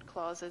agreement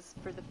clauses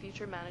for the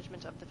future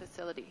management of the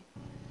facility.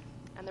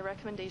 And the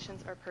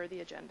recommendations are per the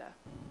agenda.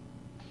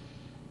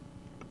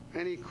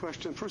 Any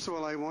question? First of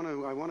all, I want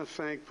to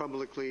thank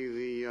publicly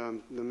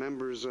the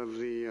members of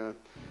the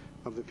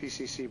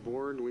PCC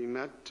board. We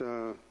met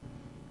a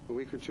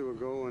week or two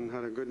ago and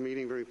had a good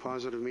meeting, very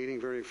positive meeting,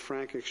 very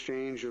frank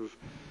exchange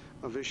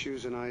of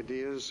issues and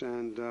ideas.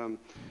 And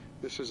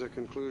this is a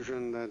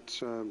conclusion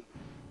that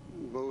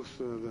both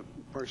the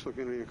Parksville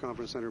Community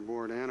Conference Center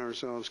board and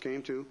ourselves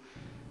came to.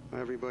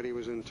 Everybody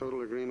was in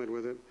total agreement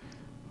with it.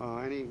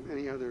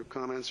 Any other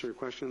comments or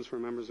questions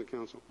from members of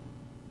council?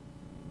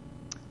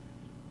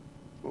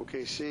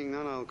 Okay, seeing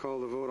none, I'll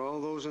call the vote.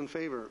 All those in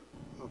favor?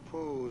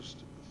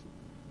 Opposed?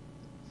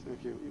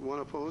 Thank you. One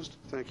opposed?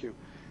 Thank you.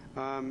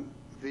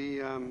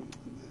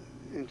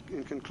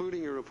 In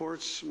concluding your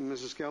reports,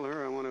 Mrs.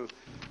 Kelleher, I want to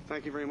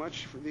thank you very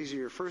much. These are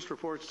your first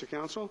reports to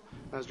council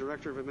as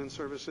Director of Admin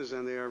Services,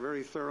 and they are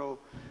very thorough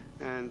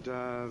and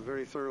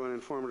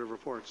informative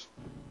reports.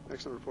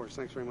 Excellent reports.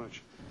 Thanks very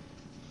much.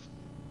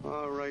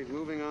 All right,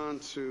 moving on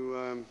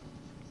to,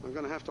 I'm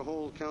going to have to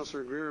hold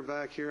Councillor Greer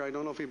back here. I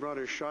don't know if he brought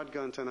his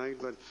shotgun tonight,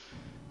 but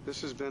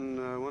this has been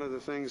one of the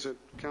things that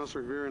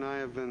Councillor Greer and I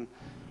have been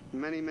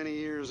many, many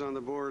years on the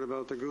board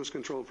about the goose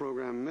control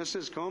program.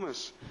 Mrs.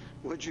 Comas,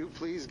 would you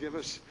please give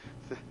us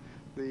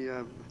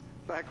the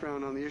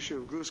background on the issue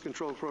of goose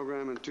control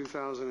program in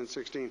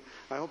 2016?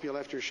 I hope you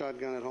left your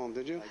shotgun at home,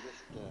 did you? I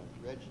just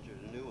registered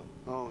a new one.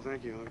 Oh,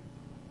 thank you.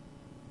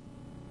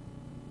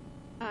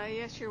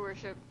 Yes, Your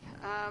Worship.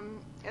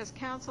 As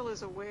Council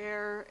is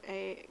aware,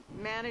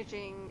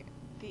 managing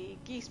the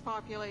geese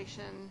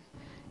population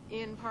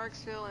in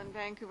Parksville and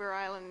Vancouver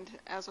Island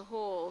as a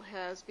whole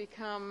has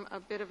become a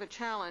bit of a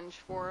challenge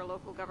for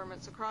local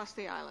governments across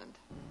the island.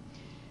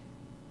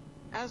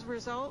 As a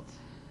result,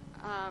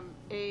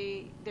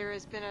 there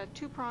has been a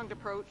two-pronged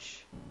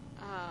approach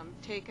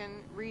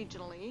taken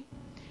regionally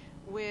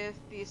with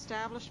the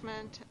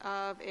establishment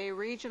of a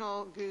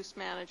regional goose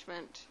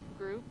management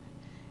group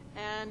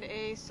and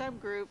a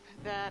subgroup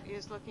that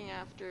is looking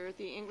after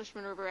the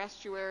Englishman River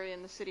Estuary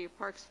in the City of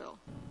Parksville.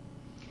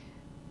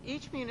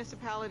 Each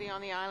municipality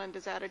on the island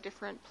is at a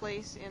different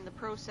place in the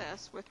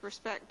process with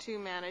respect to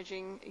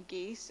managing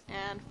geese,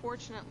 and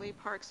fortunately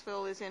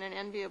Parksville is in an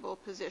enviable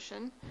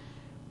position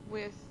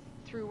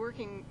through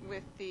working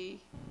with the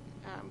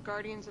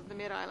Guardians of the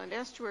Mid-Island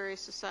Estuary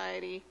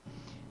Society.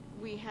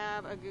 We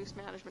have a goose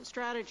management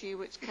strategy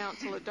which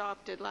Council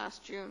adopted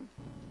last June.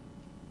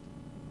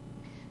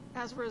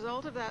 As a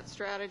result of that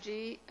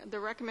strategy, the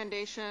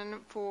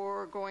recommendation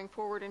for going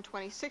forward in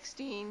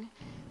 2016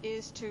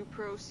 is to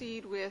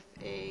proceed with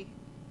a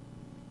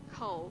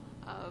cull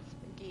of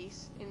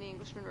geese in the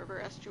Englishman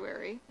River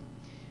Estuary,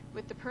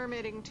 with the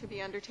permitting to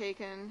be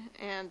undertaken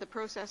and the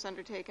process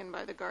undertaken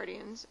by the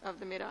Guardians of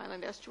the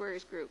Mid-Island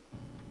Estuaries Group.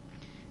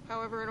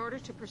 However, in order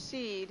to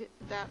proceed,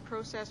 that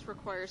process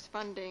requires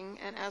funding,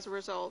 and as a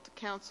result,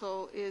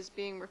 Council is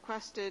being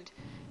requested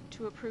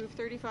to approve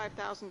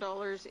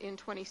 $35,000 in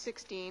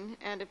 2016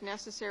 and, if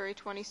necessary,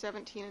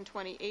 2017 and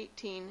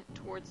 2018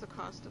 towards the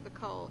cost of the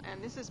cull.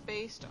 And this is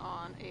based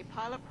on a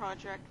pilot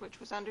project which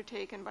was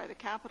undertaken by the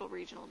Capital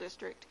Regional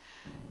District,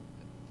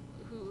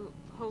 who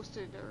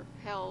hosted or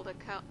held a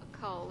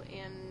cull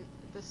in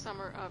the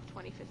summer of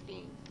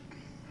 2015.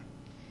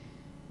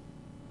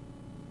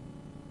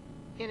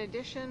 In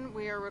addition,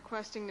 we are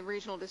requesting the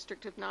Regional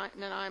District of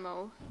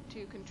Nanaimo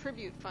to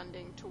contribute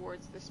funding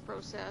towards this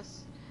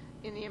process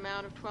in the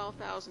amount of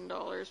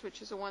 $12,000,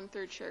 which is a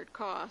one-third shared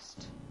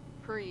cost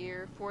per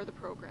year for the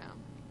program,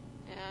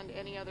 and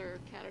any other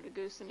Canada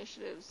Goose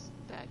initiatives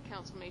that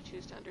Council may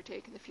choose to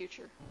undertake in the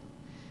future.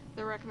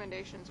 The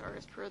recommendations are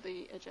as per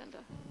the agenda.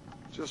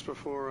 Just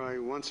before I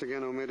once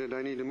again omitted,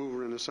 I need a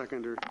mover and a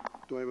seconder.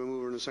 Do I have a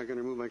mover and a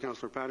seconder? Moved by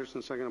Councillor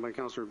Patterson, seconded by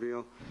Councillor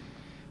Beale.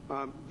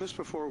 Just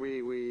before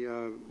we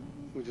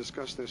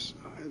discuss this,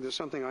 there's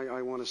something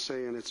I want to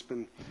say, and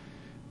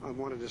I've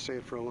wanted to say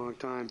it for a long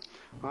time.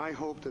 I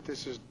hope that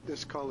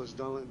this cull is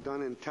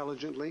done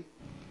intelligently.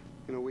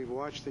 You know, we've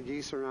watched the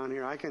geese around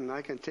here. I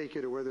can take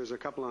you to where there's a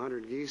couple of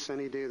hundred geese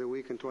any day of the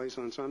week and twice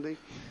on Sunday.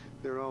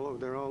 They're all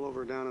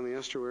over down in the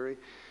estuary.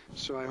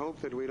 So I hope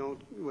that we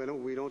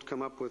don't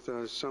come up with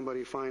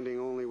somebody finding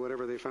only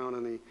whatever they found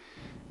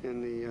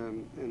in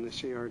the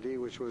CRD,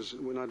 which was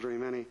not very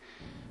many.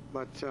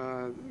 But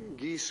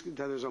geese,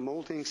 there's a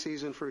molting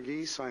season for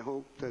geese. I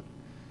hope that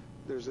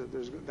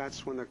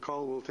that's when the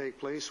cull will take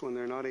place, when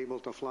they're not able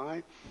to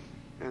fly,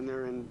 and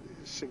they're in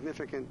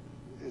significant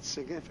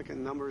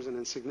numbers and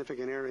in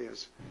significant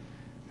areas.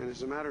 And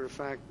as a matter of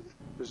fact,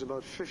 there's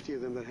about 50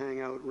 of them that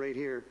hang out right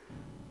here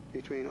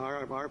between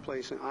our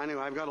place. And I know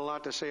I've got a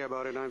lot to say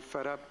about it. I'm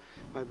fed up.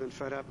 I've been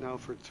fed up now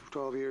for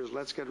 12 years.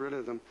 Let's get rid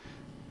of them.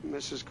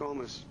 Mrs.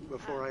 Comas,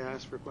 before I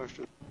ask for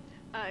questions.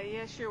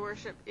 Yes, Your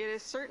Worship. It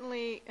is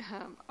certainly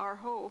our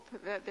hope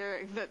that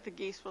the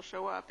geese will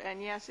show up.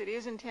 And yes, it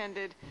is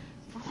intended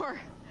for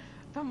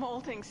the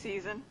molting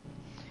season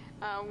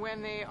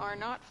when they are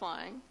not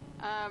flying.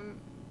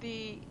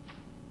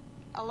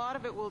 A lot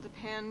of it will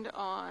depend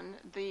on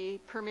the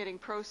permitting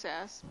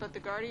process, but the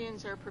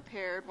Guardians are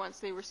prepared, once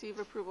they receive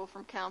approval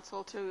from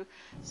Council, to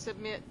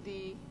submit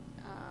the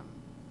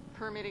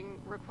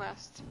permitting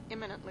request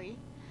imminently.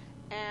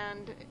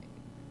 And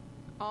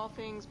all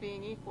things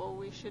being equal,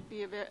 we should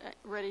be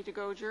ready to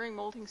go during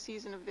molting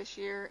season of this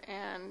year,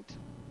 and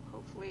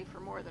hopefully for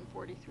more than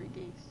 43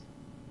 geese.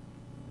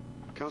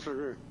 Councillor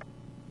Greer.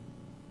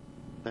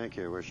 Thank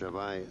you, Your Worship.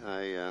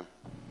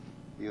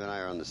 You and I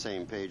are on the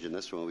same page in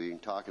this one. We've been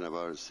talking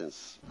about it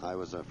since I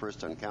was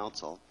first on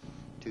council,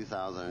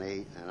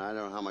 2008, and I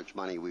don't know how much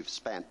money we've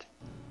spent.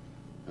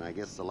 And I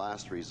guess the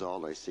last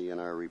result I see in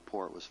our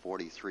report was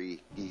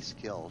 43 geese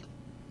killed.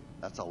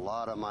 That's a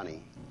lot of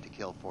money to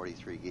kill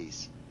 43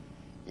 geese.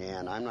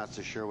 And I'm not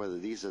so sure whether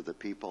these are the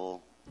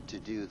people to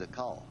do the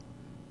cull.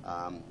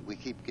 We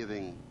keep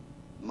giving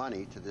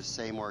money to this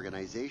same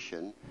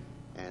organization,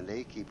 and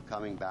they keep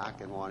coming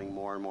back and wanting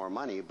more and more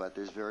money, but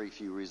there's very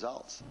few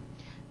results.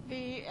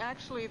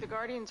 Actually, the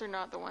Guardians are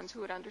not the ones who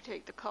would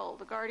undertake the cull.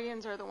 The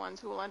Guardians are the ones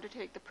who will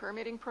undertake the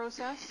permitting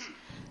process.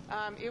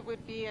 It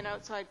would be an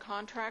outside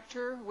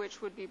contractor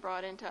which would be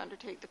brought in to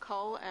undertake the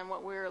cull, and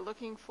what we're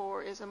looking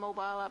for is a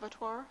mobile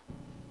abattoir.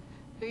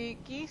 The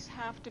geese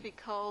have to be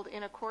culled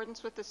in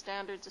accordance with the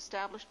standards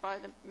established by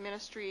the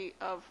Ministry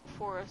of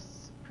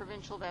Forests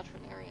Provincial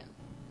Veterinarian.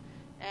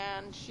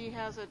 And she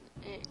has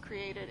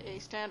created a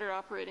standard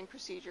operating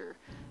procedure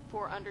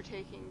for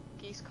undertaking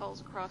geese culls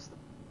across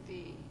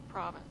the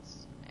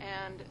province.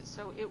 And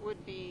so it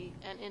would be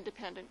an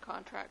independent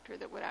contractor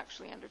that would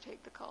actually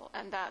undertake the cull,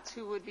 and that's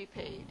who would be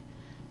paid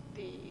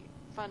the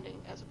funding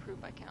as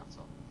approved by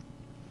Council.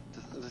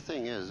 The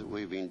thing is,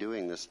 we've been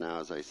doing this now,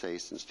 as I say,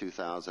 since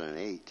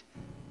 2008,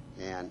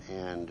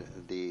 and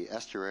the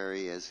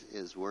estuary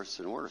is worse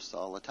and worse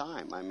all the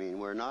time. I mean,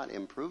 we're not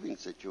improving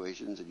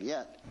situations, and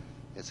yet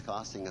it's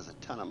costing us a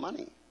ton of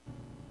money.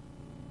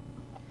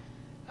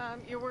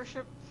 Your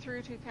Worship,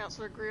 through to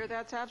Councillor Greer,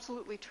 that's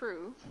absolutely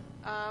true.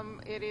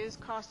 It is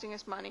costing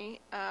us money.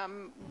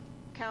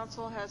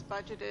 Council has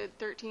budgeted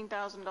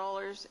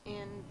 $13,000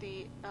 in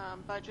the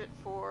budget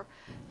for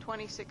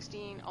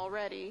 2016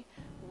 already,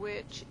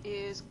 which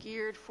is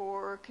geared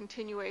for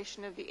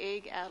continuation of the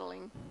egg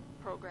addling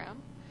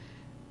program.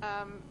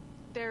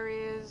 There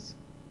is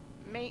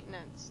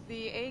maintenance.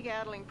 The egg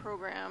addling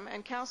program,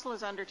 and Council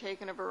has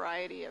undertaken a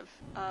variety of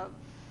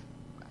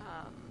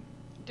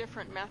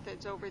different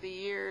methods over the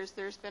years.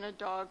 There's been a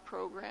dog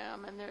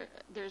program, and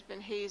there's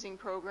been hazing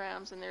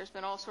programs, and there's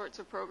been all sorts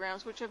of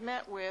programs which have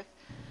met with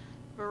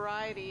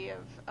variety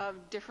of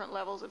different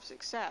levels of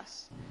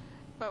success.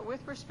 But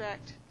with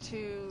respect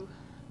to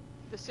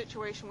the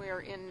situation we are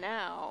in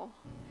now,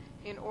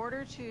 in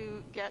order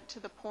to get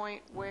to the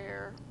point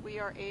where we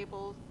are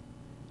able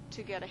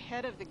to get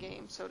ahead of the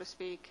game, so to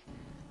speak,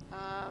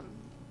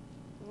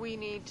 we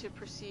need to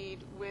proceed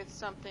with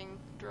something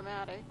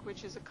dramatic,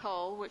 which is a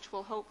cull, which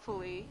will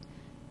hopefully,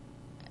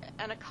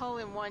 and a cull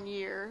in 1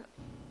 year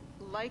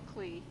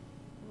likely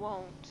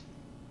won't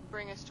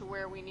bring us to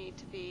where we need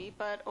to be,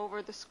 but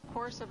over the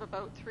course of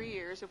about 3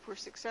 years, if we're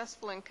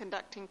successful in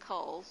conducting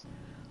culls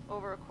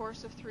over a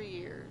course of 3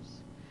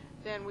 years,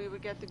 then we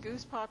would get the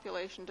goose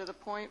population to the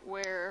point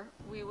where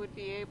we would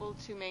be able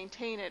to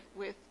maintain it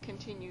with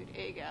continued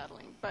egg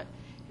addling. But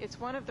it's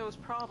one of those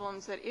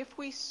problems that if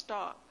we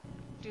stop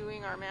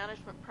doing our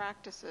management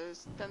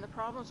practices, then the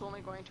problem's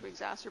only going to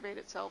exacerbate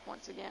itself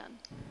once again.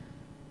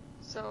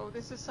 So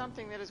this is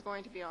something that is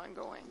going to be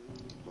ongoing.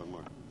 One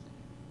more.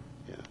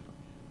 Yeah.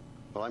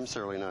 Well, I'm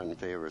certainly not in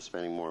favor of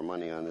spending more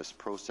money on this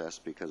process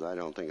because I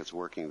don't think it's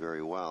working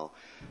very well.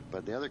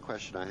 But the other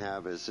question I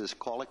have is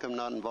Cunningham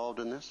not involved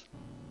in this?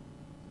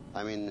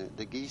 I mean,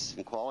 the geese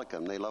in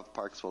Qualicum, they love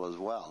Parksville as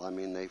well. I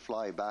mean, they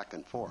fly back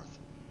and forth.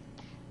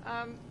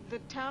 The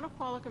town of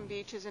Qualicum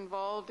Beach is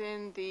involved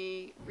in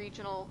the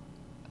regional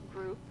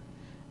group.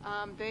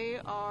 They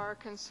are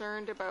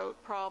concerned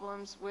about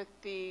problems with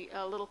the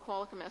Little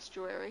Qualicum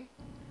estuary,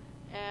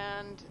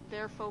 and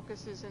their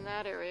focus is in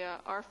that area.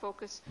 Our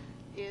focus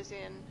is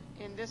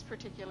in this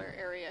particular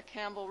area.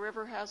 Campbell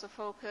River has a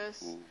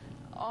focus.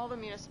 All the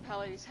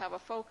municipalities have a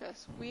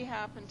focus. We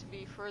happen to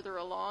be further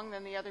along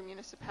than the other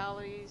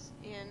municipalities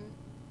in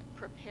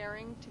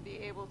preparing to be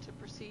able to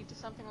proceed to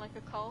something like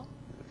a cull.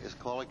 Is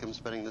Qualicum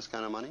spending this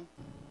kind of money?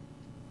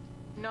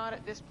 Not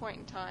at this point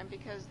in time,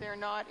 because they are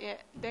not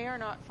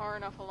far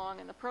enough along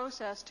in the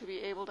process to be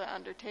able to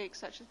undertake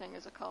such a thing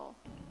as a cull.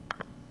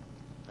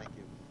 Thank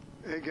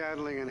you. Egg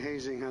addling and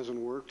hazing hasn't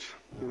worked.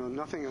 You know,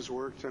 nothing has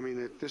worked. I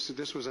mean,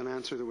 this was an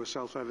answer that was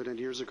self-evident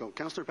years ago.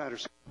 Councillor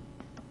Patterson.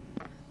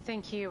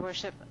 Thank you, Your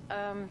Worship.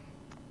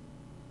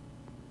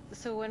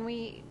 So when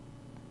we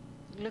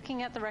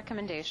looking at the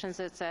recommendations,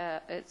 it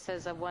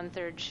says a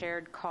 1/3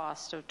 shared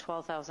cost of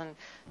 $12,000.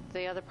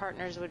 The other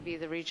partners would be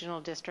the regional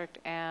district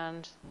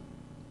and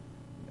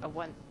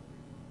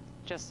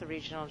just the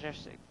regional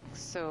district.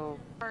 So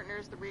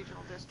Partners, the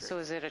regional district. So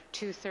is it a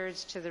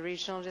 2/3 to the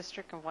regional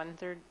district and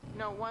 1/3?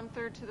 No,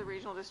 1/3 to the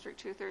regional district,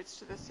 2/3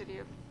 to the city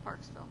of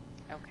Parksville.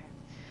 Okay.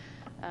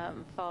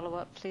 Follow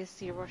up,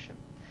 please, Your Worship.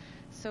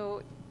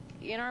 So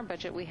in our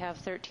budget, we have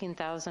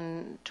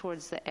 $13,000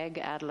 towards the egg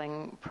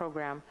addling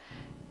program.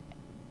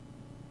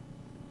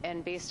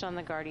 And based on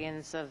the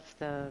guardians of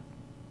the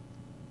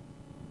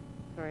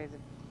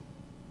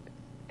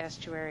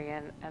estuary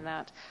and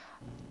that,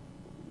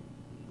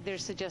 they're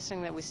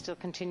suggesting that we still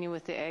continue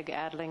with the egg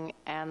addling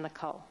and the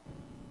cull.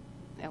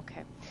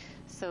 Okay.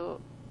 So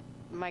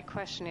my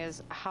question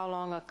is, how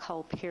long a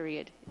cull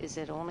period? Is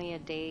it only a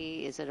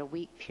day? Is it a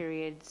week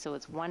period? So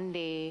it's 1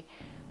 day.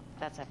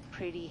 That's a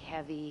pretty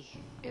heavy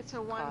It's a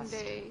cost.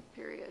 1-day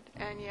period,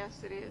 and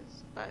yes, it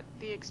is. But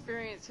the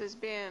experience has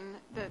been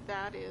that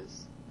that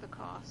is the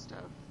cost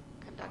of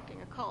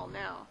conducting a cull.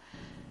 Now,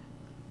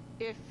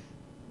 if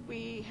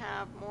we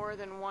have more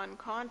than one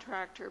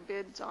contractor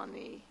bids on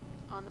the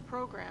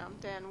program,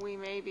 then we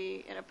may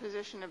be in a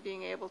position of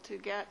being able to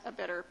get a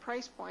better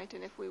price point,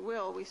 and if we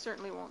will, we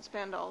certainly won't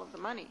spend all of the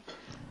money.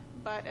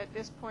 But at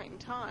this point in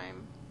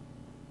time,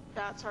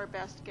 that's our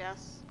best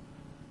guess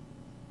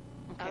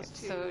as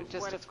to so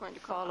just what to it's going to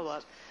follow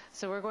cost. up.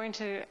 So we're going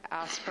to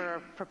ask for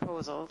a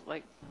proposal,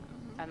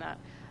 and that.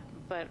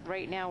 But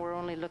right now we're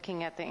only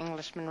looking at the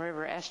Englishman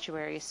River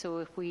estuary. So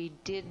if we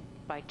did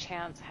by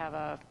chance have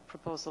a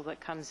proposal that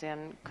comes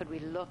in, could we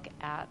look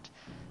at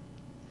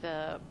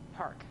the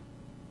park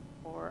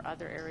or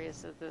other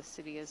areas of the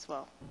city as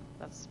well?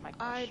 That's my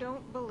question. I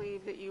don't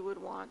believe that you would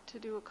want to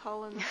do a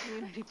cull in the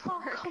community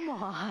park. Oh, come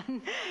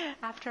on.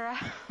 After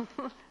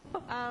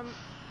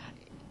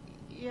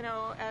you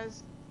know,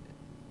 as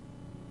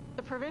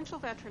the provincial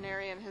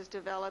veterinarian has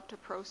developed a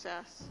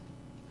process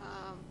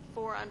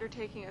for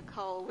undertaking a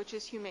cull, which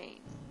is humane.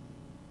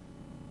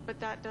 But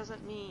that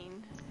doesn't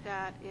mean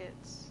that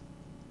it's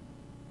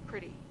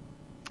pretty.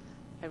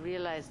 I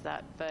realize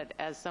that, but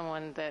as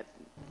someone that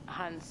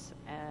hunts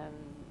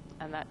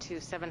and that too,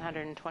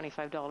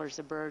 $725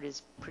 a bird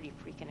is pretty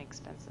freaking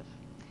expensive.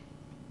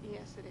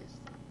 Yes, it is.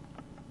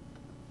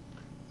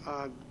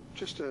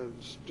 Just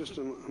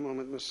a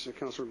moment, Ms.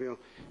 Councillor Beale.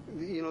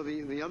 You know,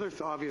 the other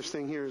obvious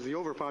thing here is the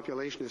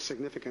overpopulation is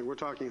significant. We're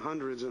talking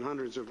hundreds and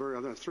hundreds of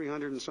birds,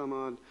 300 and some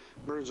odd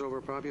birds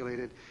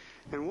overpopulated.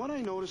 And what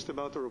I noticed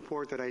about the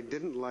report that I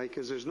didn't like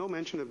is there's no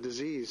mention of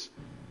disease.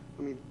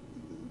 I mean,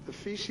 the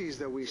feces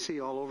that we see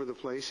all over the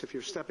place, if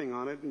you're stepping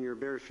on it in your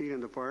bare feet in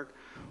the park,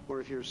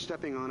 or if you're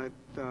stepping on it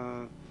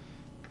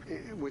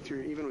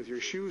even with your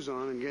shoes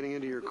on and getting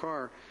into your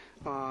car,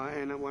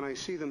 and when I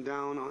see them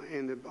down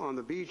on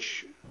the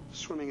beach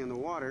swimming in the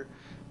water,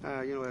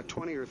 you know, at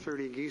 20 or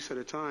 30 geese at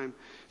a time.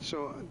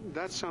 So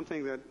that's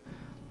something that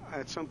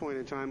at some point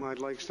in time I'd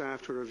like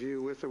staff to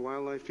review with the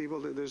wildlife people.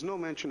 There's no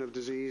mention of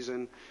disease,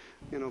 and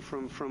you know,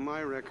 from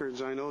my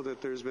records, I know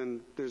that there's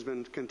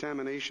been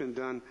contamination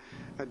done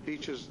at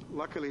beaches.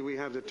 Luckily, we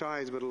have the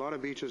tides, but a lot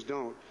of beaches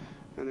don't,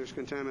 and there's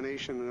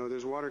contamination. You know,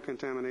 there's water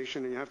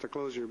contamination, and you have to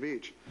close your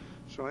beach.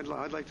 So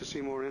I'd like to see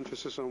more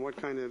emphasis on what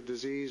kind of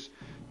disease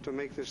to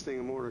make this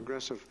thing more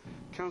aggressive.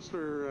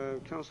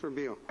 Councillor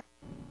Beale.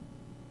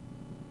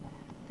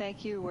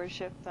 Thank you,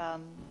 Worship.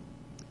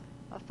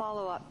 A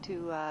follow-up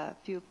to a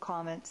few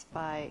comments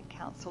by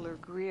Councillor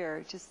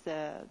Greer, just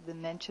the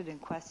mention and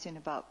question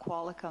about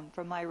Qualicum.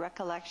 From my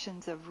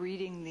recollections of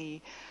reading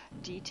the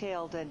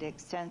detailed and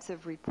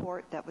extensive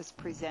report that was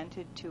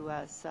presented to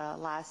us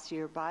last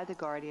year by the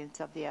Guardians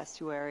of the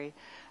Estuary,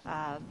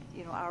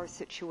 you know, our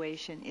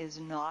situation is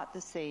not the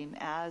same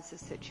as the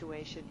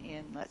situation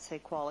in, let's say,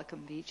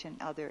 Qualicum Beach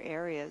and other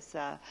areas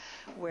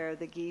where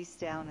the geese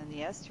down in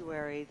the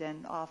estuary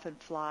then often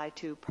fly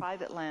to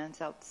private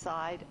lands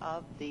outside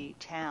of the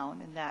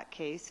town, in that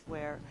case,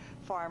 where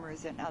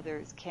farmers and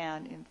others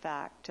can, in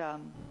fact,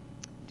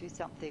 do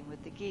something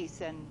with the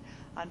geese. And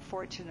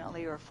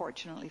unfortunately, or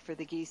fortunately for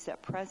the geese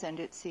at present,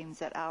 it seems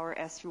that our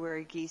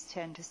estuary geese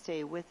tend to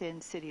stay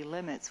within city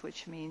limits,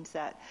 which means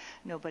that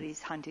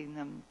nobody's hunting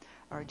them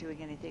or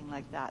doing anything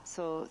like that.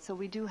 So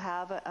we do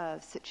have a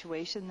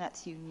situation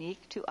that's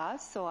unique to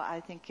us. So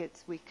I think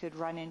we could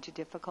run into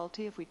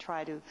difficulty if we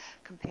try to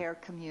compare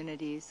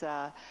communities,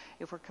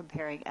 if we're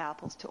comparing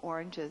apples to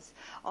oranges.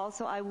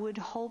 Also, I would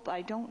hope,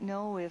 I don't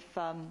know if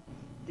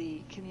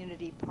the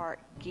community park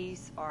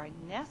geese are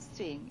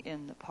nesting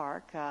in the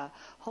park.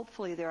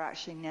 Hopefully they're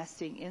actually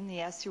nesting in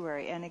the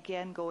estuary. And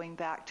again, going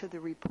back to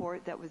the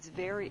report that was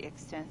very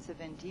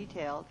extensive and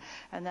detailed,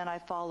 and then I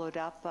followed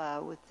up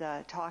with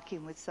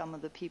talking with some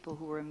of the people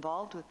who were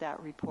involved with that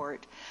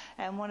report.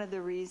 And one of the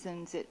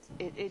reasons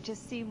it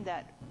just seemed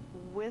that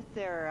with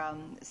their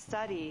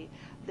study,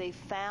 they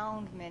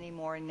found many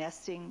more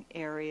nesting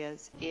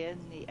areas in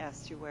the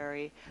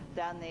estuary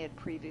than they had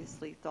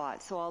previously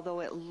thought. So although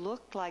it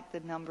looked like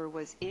the number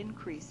was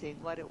increasing,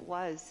 what it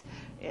was,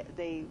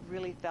 they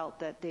really felt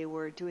that they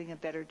were doing a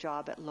better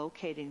job at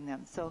locating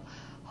them. So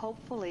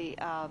hopefully,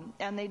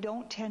 and they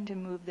don't tend to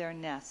move their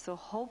nests, so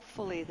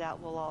hopefully that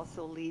will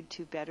also lead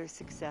to better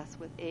success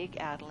with egg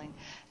addling.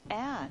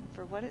 And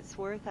for what it's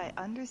worth, I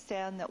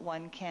understand that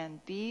one can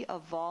be a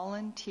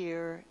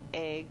volunteer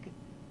egg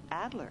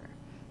addler.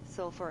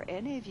 So for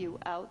any of you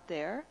out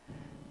there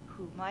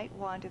who might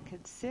want to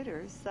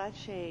consider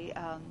such a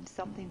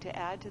something to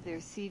add to their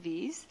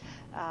CVs,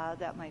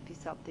 that might be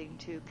something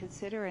to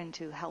consider and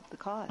to help the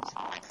cause.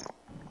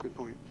 Good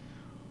point.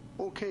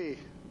 Okay,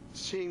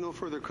 seeing no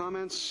further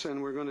comments,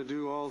 and we're going to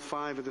do all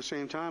 5 at the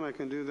same time. I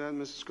can do that,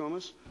 Mrs.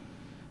 Gomez.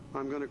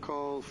 I'm going to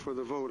call for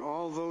the vote.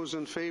 All those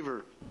in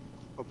favor?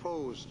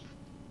 Opposed?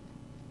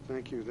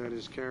 Thank you. That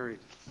is carried.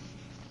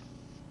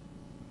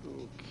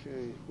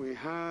 Okay, we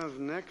have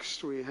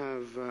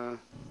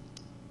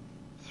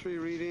 3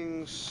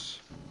 readings.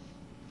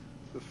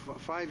 The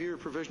 5-year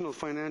provisional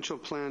financial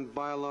plan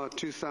bylaw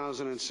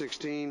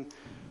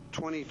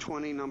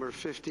 2016-2020, number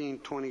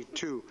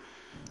 1522.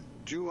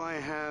 Do I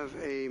have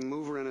a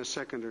mover and a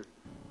seconder?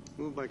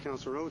 Moved by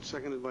Councillor Oates,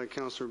 seconded by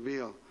Councillor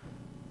Beale.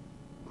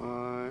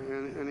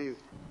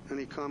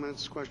 Any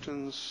comments,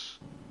 questions?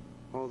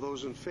 All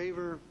those in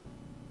favor?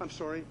 I'm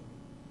sorry.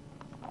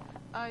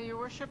 Your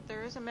Worship,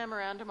 there is a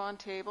memorandum on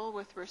table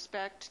with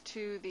respect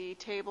to the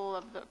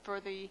table for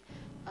the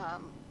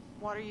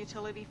Water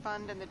Utility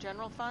Fund and the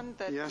General Fund.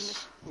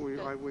 Yes,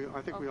 I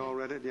think we all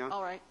read it, yeah.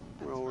 All right.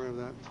 We're all aware of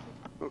that.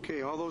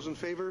 Okay, all those in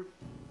favor?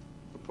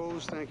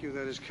 Opposed? Thank you.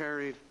 That is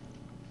carried.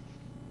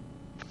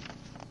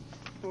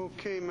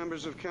 Okay,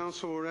 members of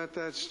council, we're at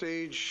that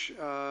stage,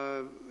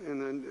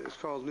 and then it's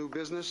called new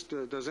business.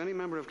 Does any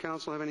member of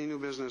council have any new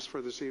business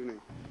for this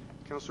evening?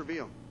 Councillor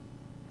Beale.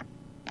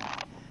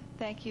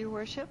 Thank you,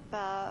 Worship.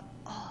 I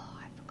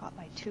forgot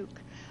my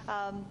toque.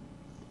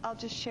 I'll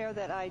just share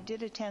that I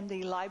did attend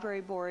the library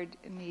board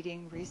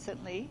meeting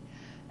recently,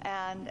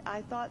 and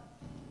I thought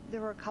there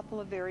were a couple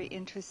of very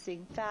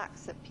interesting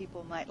facts that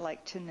people might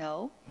like to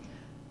know.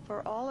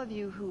 For all of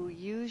you who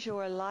use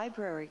your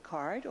library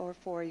card, or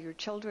for your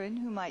children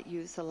who might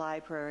use the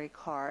library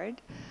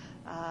card,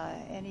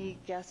 any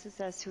guesses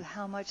as to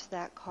how much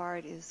that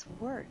card is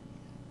worth?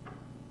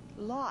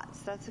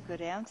 Lots. That's a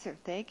good answer.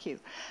 Thank you.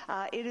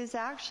 It has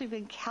actually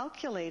been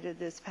calculated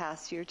this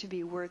past year to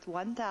be worth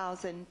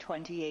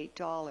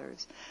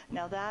 $1,028.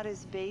 Now that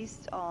is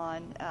based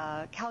on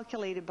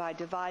calculated by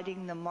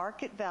dividing the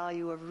market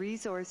value of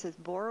resources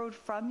borrowed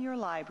from your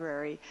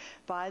library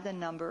by the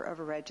number of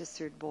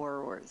registered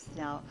borrowers.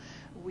 Now,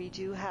 we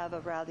do have a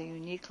rather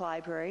unique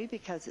library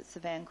because it's the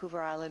Vancouver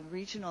Island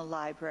Regional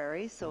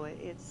Library, so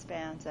it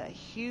spans a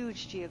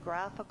huge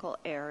geographical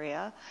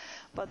area,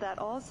 but that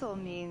also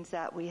means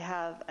that we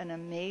have an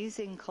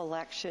amazing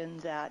collection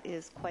that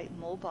is quite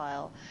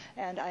mobile,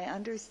 and I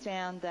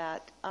understand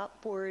that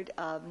upward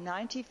of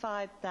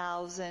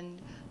 95,000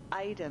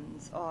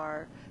 items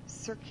are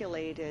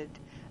circulated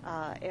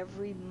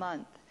every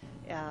month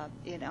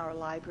in our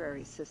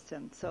library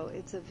system. So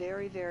it's a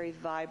very, very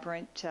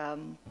vibrant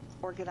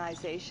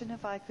organization,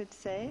 if I could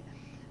say.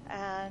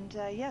 And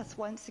yes,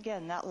 once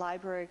again, that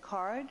library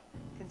card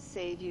can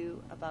save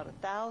you about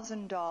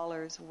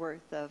 $1,000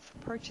 worth of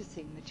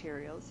purchasing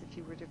materials if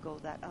you were to go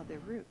that other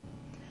route.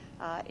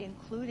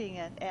 Including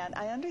it, and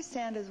I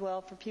understand as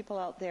well for people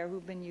out there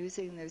who've been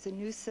using, there's a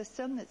new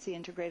system that's the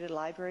integrated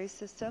library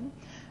system,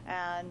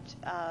 and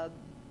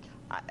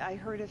I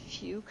heard a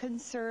few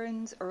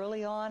concerns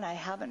early on. I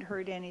haven't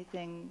heard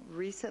anything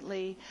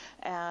recently,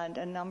 and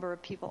a number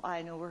of people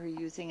I know who are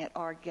using it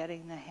are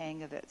getting the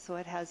hang of it. So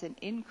it has an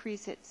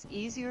increase. It's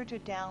easier to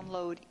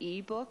download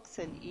e-books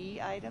and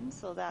e-items,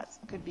 so that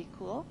could be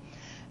cool,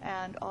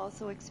 and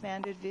also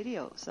expanded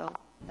video. So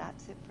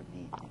that's it from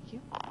me. Thank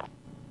you.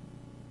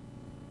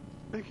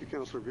 Thank you,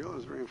 Councillor Beale. That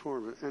was very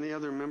informative. Any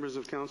other members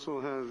of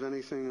council have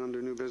anything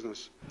under new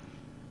business?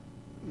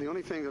 The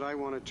only thing that I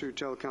wanted to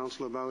tell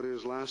council about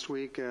is last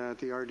week at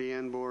the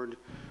RDN board,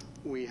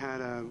 we have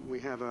a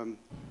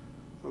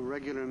a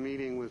regular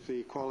meeting with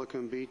the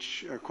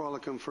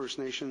Qualicum First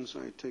Nations.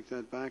 I take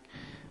that back.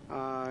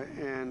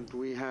 And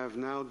we have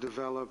now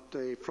developed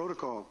a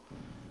protocol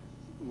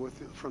with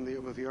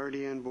the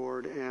RDN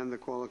board and the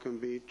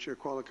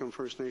Qualicum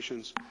First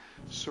Nations.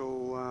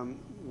 So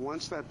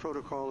once that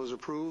protocol is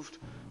approved,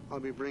 I'll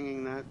be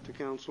bringing that to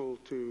council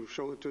to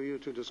show it to you,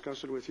 to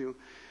discuss it with you,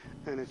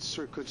 and it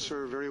could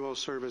very well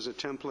serve as a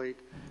template.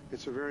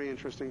 It's a very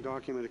interesting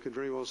document. It could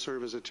very well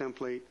serve as a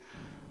template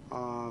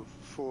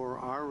for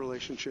our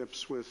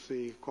relationships with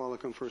the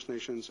Qualicum First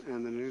Nations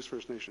and the Nanoose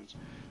First Nations.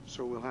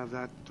 So we'll have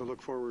that to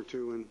look forward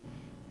to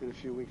in a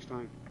few weeks'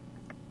 time.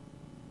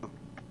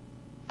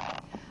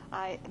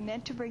 I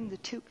meant to bring the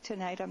toque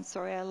tonight. I'm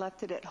sorry I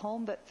left it at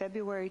home, but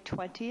February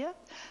 20th,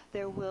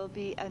 there will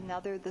be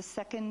the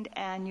second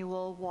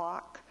annual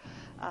walk,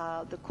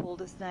 the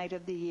coldest night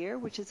of the year,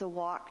 which is a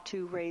walk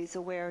to raise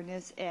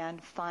awareness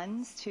and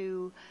funds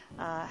to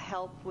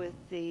help with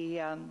the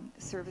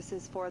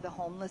services for the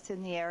homeless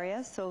in the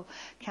area. So,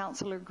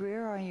 Councillor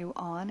Greer, are you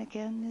on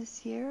again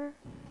this year?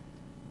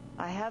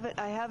 I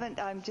haven't.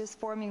 I'm just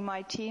forming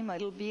my team.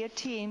 It'll be a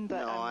team,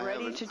 but No, I'm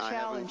ready to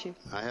challenge you.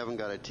 I haven't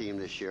got a team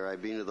this year.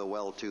 I've been to the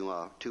well too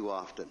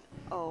often.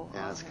 Oh.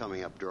 And it's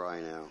coming up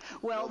dry now.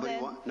 Well,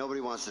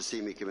 nobody wants to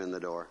see me come in the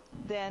door.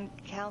 Then,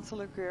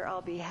 Councillor Greer,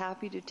 I'll be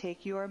happy to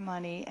take your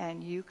money,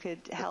 and you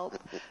could help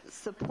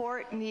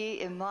support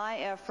me in my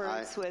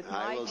efforts with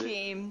my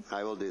team.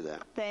 I will do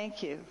that.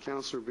 Thank you.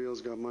 Councillor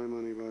Beale's got my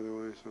money, by the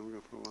way, so I'm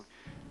going to put a lot.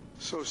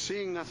 So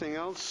seeing nothing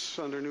else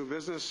under new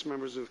business,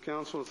 members of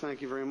council,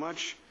 thank you very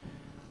much.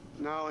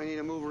 Now I need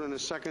a mover and a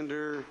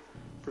seconder.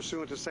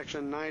 Pursuant to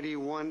Section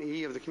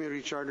 91E of the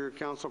Community Charter,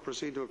 council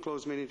proceed to a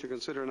closed meeting to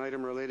consider an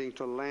item relating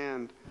to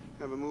land.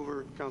 Have a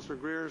mover, Councillor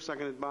Greer,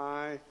 seconded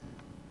by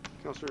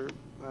Councillor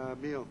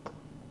Beale.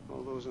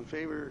 All those in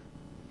favor?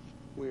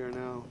 We are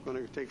now going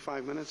to take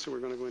 5 minutes, so we're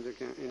going to go into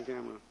in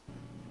camera.